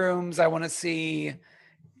bedrooms. I want to see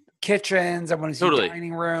kitchens. I want to see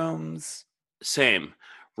dining rooms. Same.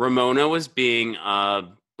 Ramona was being a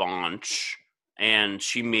bonch, and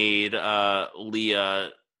she made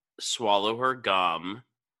Leah swallow her gum.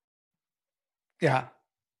 Yeah.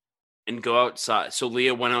 And go outside. So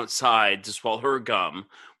Leah went outside to swallow her gum,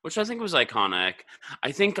 which I think was iconic.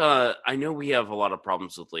 I think, I know we have a lot of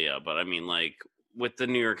problems with Leah, but I mean, like, with the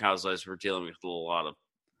New York Housewives, we're dealing with a lot of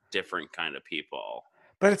different kind of people.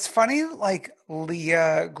 But it's funny, like,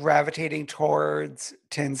 Leah gravitating towards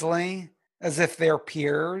Tinsley as if they're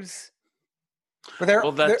peers. But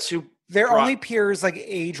they're only peers, like,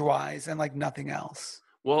 age-wise and, like, nothing else.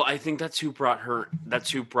 Well, I think that's who brought her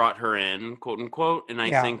in, quote unquote. And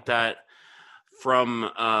I think that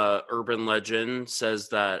from urban legend says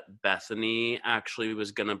that Bethany actually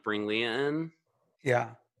was going to bring Leah in. Yeah.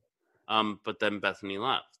 But then Bethany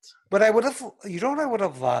left. But I would have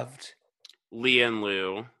loved? Leah and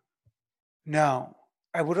Lou. No.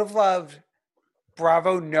 I would have loved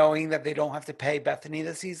Bravo knowing that they don't have to pay Bethany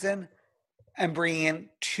this season and bringing in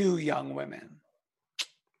 2 young women.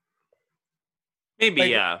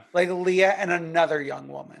 Maybe, like Leah and another young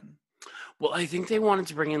woman. Well, I think they wanted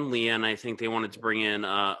to bring in Leah, and I think they wanted to bring in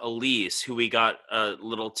Elise, who we got a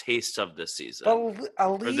little taste of this season. Elise,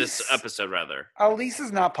 or this episode, rather. Elise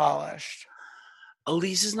is not polished.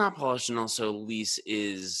 Elise is not polished, and also Elise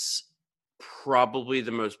is probably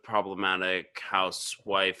the most problematic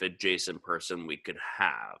housewife-adjacent person we could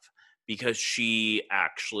have, because she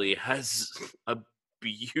actually has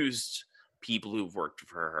abused people who've worked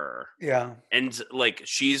for her. Yeah. And like,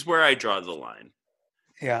 she's where I draw the line.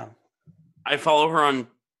 Yeah. I follow her on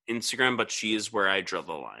Instagram, but she is where I draw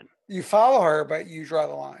the line. You follow her, but you draw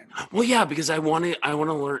the line. Well, yeah, because I want to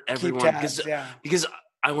alert everyone because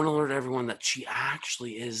I want to alert everyone that she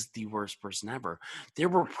actually is the worst person ever. There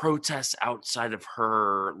were protests outside of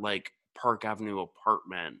her like Park Avenue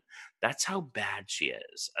apartment. That's how bad she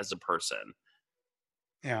is as a person.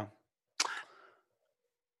 Yeah.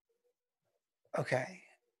 Okay.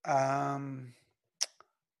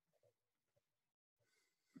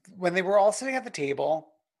 When they were all sitting at the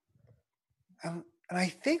table, and I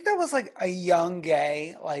think that was like a young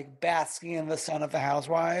gay, like basking in the sun of the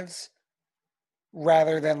housewives,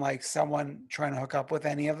 rather than like someone trying to hook up with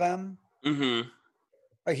any of them. Mm-hmm.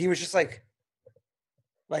 Like he was just like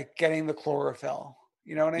getting the chlorophyll.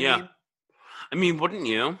 You know what I mean? I mean, wouldn't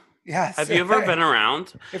you? Yes. Have you ever been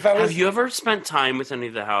around? Have you ever spent time with any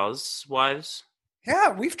of the housewives?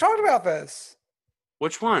 Yeah, we've talked about this.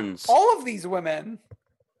 Which ones? All of these women.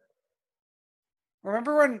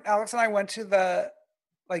 Remember when Alex and I went to the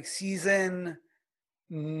like season?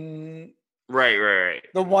 Right.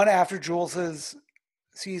 The one after Jules's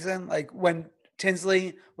season, like when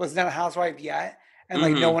Tinsley was not a housewife yet, and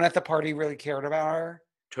like no one at the party really cared about her.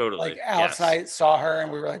 Totally. Like Alex and I saw her,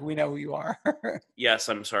 and we were like, "We know who you are." Yes,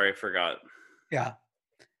 I'm sorry, I forgot. Yeah.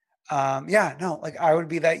 No, like I would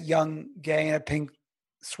be that young gay in a pink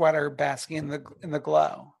sweater basking in the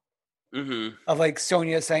glow of like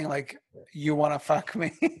Sonia saying like, "You want to fuck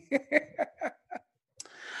me?"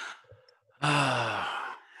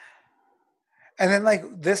 And then like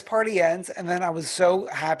this party ends, and then I was so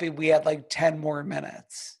happy we had like 10 more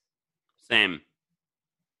minutes. Same.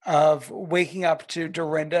 Of waking up to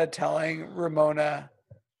Dorinda telling Ramona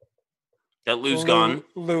that Lou's gone.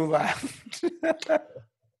 Lou left.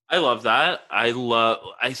 I love that.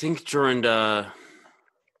 I think Dorinda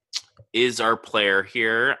is our player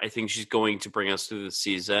here. I think she's going to bring us through the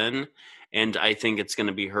season. And I think it's going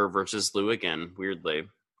to be her versus Lou again, weirdly.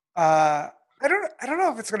 I don't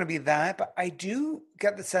know if it's going to be that, but I do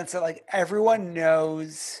get the sense that like everyone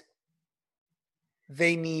knows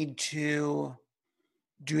they need to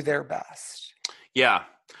do their best. Yeah.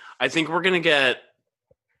 I think we're going to get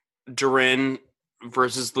Dorin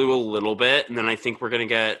versus Lou a little bit, and then I think we're going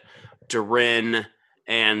to get Dorin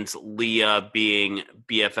and Leah being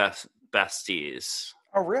BFF besties.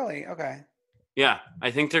 Oh, really? Okay. Yeah,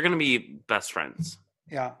 I think they're going to be best friends.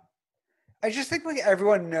 Yeah. I just think like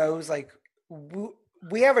everyone knows like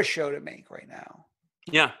we have a show to make right now.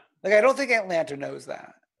 Yeah. Like I don't think Atlanta knows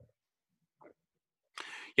that.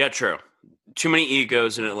 Yeah, true. Too many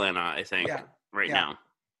egos in Atlanta, I think, right now.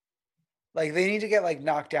 Like they need to get like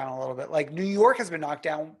knocked down a little bit. Like New York has been knocked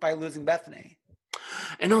down by losing Bethany.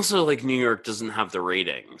 And also like New York doesn't have the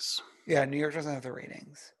ratings. Yeah, New York doesn't have the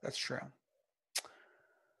ratings. That's true.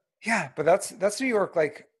 Yeah, but that's New York.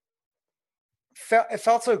 Like, it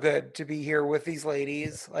felt so good to be here with these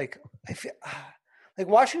ladies. Like, I feel like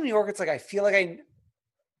watching New York. It's like I feel like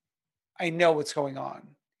I know what's going on.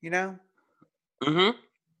 You know? Mm-hmm.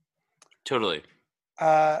 Totally.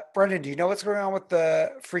 Brendan, do you know what's going on with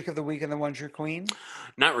the Freak of the Week and the One True Queen?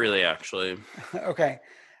 Not really, actually. Okay,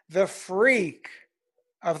 the Freak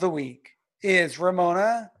of the Week is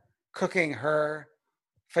Ramona cooking her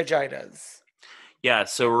fajitas. Yeah,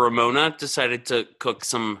 so Ramona decided to cook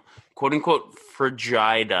some quote-unquote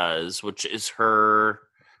fajitas, which is her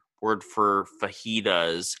word for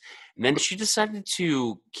fajitas. And then she decided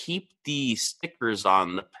to keep the stickers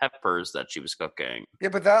on the peppers that she was cooking. Yeah,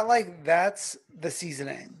 but that's the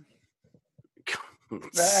seasoning.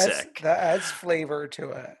 That adds flavor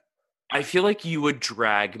to it. I feel like you would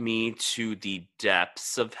drag me to the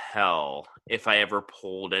depths of hell if I ever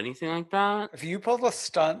pulled anything like that. If you pulled a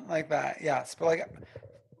stunt like that, yes. But like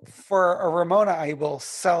for a Ramona, I will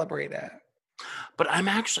celebrate it. But I'm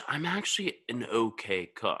actually an okay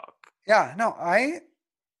cook. Yeah, no,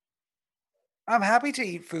 I'm happy to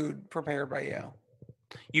eat food prepared by you.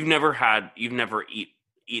 You've never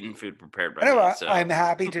eaten food prepared by me. So. I'm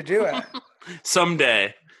happy to do it.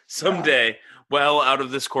 Someday. Well, out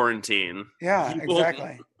of this quarantine. Yeah,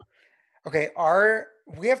 exactly. Okay,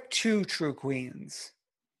 we have two true queens.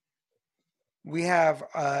 We have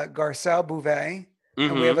Garcelle Beauvais,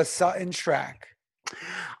 and we have a Sutton Stracke.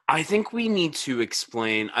 I think we need to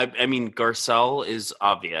explain. I mean, Garcelle is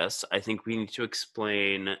obvious. I think we need to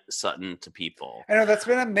explain Sutton to people. I know that's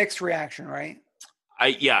been a mixed reaction, right?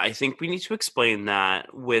 I think we need to explain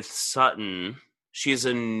that with Sutton. She's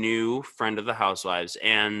a new friend of the Housewives,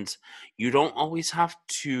 and you don't always have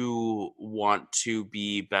to want to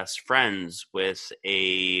be best friends with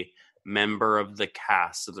a member of the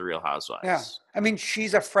cast of the Real Housewives. Yeah. I mean,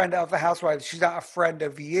 she's a friend of the Housewives. She's not a friend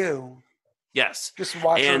of you. Yes. Just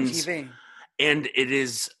watch her on TV. And it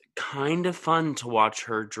is kind of fun to watch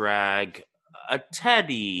her drag a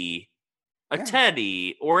Teddy,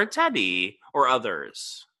 or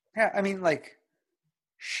others. Yeah, I mean, like,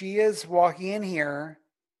 she is walking in here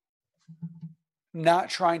not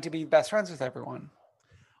trying to be best friends with everyone.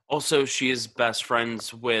 Also, she is best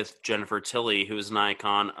friends with Jennifer Tilly, who is an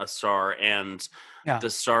icon, a star, and the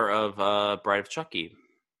star of Bride of Chucky.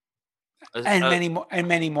 And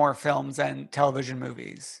many more films and television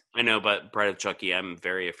movies. I know, but Bride of Chucky I'm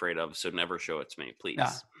very afraid of, so never show it to me, please.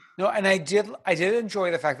 No, and I did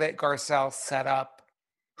enjoy the fact that Garcelle set up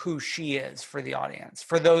who she is for the audience,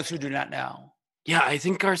 for those who do not know. Yeah, I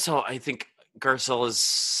think Garcelle is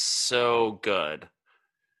so good.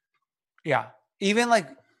 Yeah. Even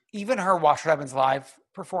her Watch What Happens Live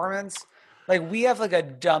performance, like we have like a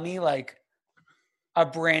dummy, like a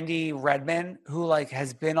Brandy Redmond who like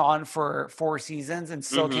has been on for 4 seasons and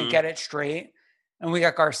still can't get it straight. And we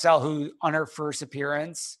got Garcelle who on her first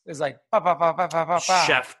appearance is like,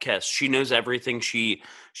 chef kiss. She knows everything.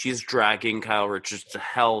 She's dragging Kyle Richards to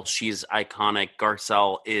hell. She's iconic.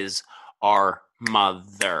 Garcelle is our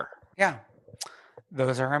mother. Yeah.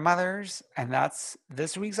 Those are our mothers. And that's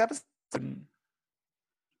this week's episode.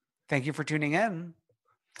 Thank you for tuning in.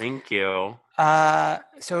 Thank you.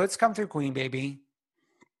 So it's Come Through Queen, baby.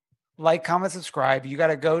 Like, comment, subscribe. You got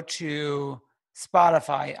to go to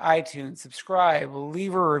Spotify, iTunes, subscribe,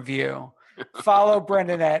 leave a review. Follow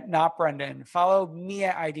Brendan at Not Brendan. Follow me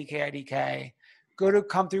at IDK. go to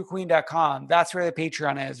comethroughqueen.com. That's where the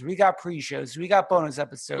Patreon is. We got pre-shows. We got bonus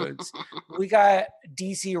episodes. We got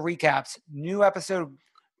DC recaps. New episode.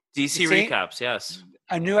 DC recaps, yes.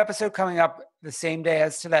 A new episode coming up the same day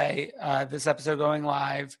as today. This episode going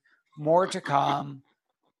live. More to come.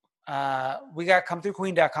 We got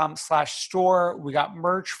comethroughqueen.com/store. We got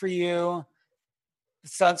merch for you. The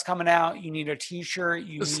sun's coming out. You need a t-shirt.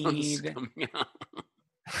 You need a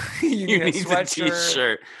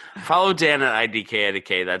t-shirt. Follow Dan at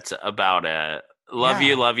IDK. That's about it. Love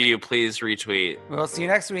you. Please retweet. We'll see you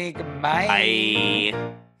next week. Bye. Bye.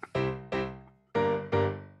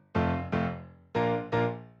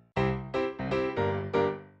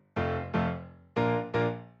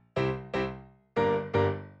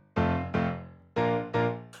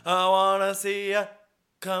 I wanna see ya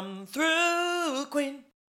come through, Queen.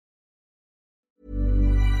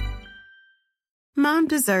 Mom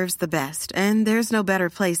deserves the best, and there's no better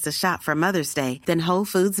place to shop for Mother's Day than Whole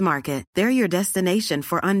Foods Market. They're your destination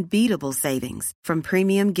for unbeatable savings, from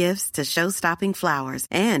premium gifts to show-stopping flowers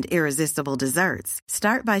and irresistible desserts.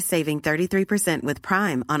 Start by saving 33% with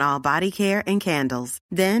Prime on all body care and candles.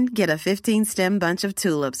 Then get a 15-stem bunch of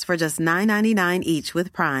tulips for just $9.99 each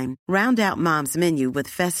with Prime. Round out Mom's menu with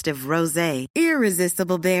festive rosé,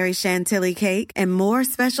 irresistible berry chantilly cake, and more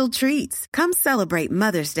special treats. Come celebrate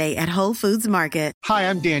Mother's Day at Whole Foods Market. Hi,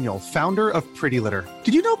 I'm Daniel, founder of Pretty Litter.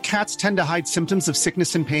 Did you know cats tend to hide symptoms of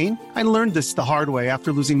sickness and pain? I learned this the hard way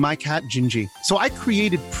after losing my cat, Gingy. So I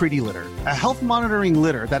created Pretty Litter, a health monitoring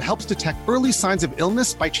litter that helps detect early signs of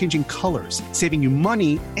illness by changing colors, saving you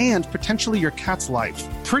money and potentially your cat's life.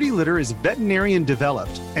 Pretty Litter is veterinarian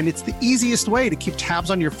developed, and it's the easiest way to keep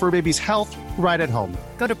tabs on your fur baby's health right at home.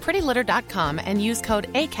 Go to prettylitter.com and use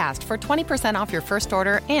code ACAST for 20% off your first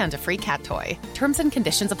order and a free cat toy. Terms and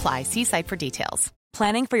conditions apply. See site for details.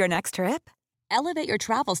 Planning for your next trip? Elevate your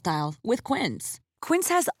travel style with Quince. Quince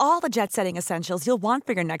has all the jet-setting essentials you'll want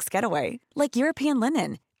for your next getaway, like European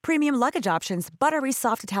linen, premium luggage options, buttery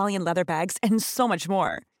soft Italian leather bags, and so much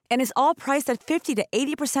more. And is all priced at 50 to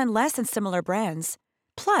 80% less than similar brands.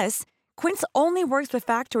 Plus, Quince only works with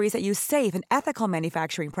factories that use safe and ethical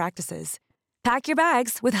manufacturing practices. Pack your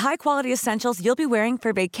bags with high-quality essentials you'll be wearing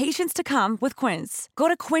for vacations to come with Quince. Go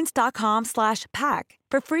to quince.com/pack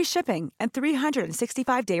for free shipping and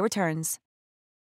 365-day returns.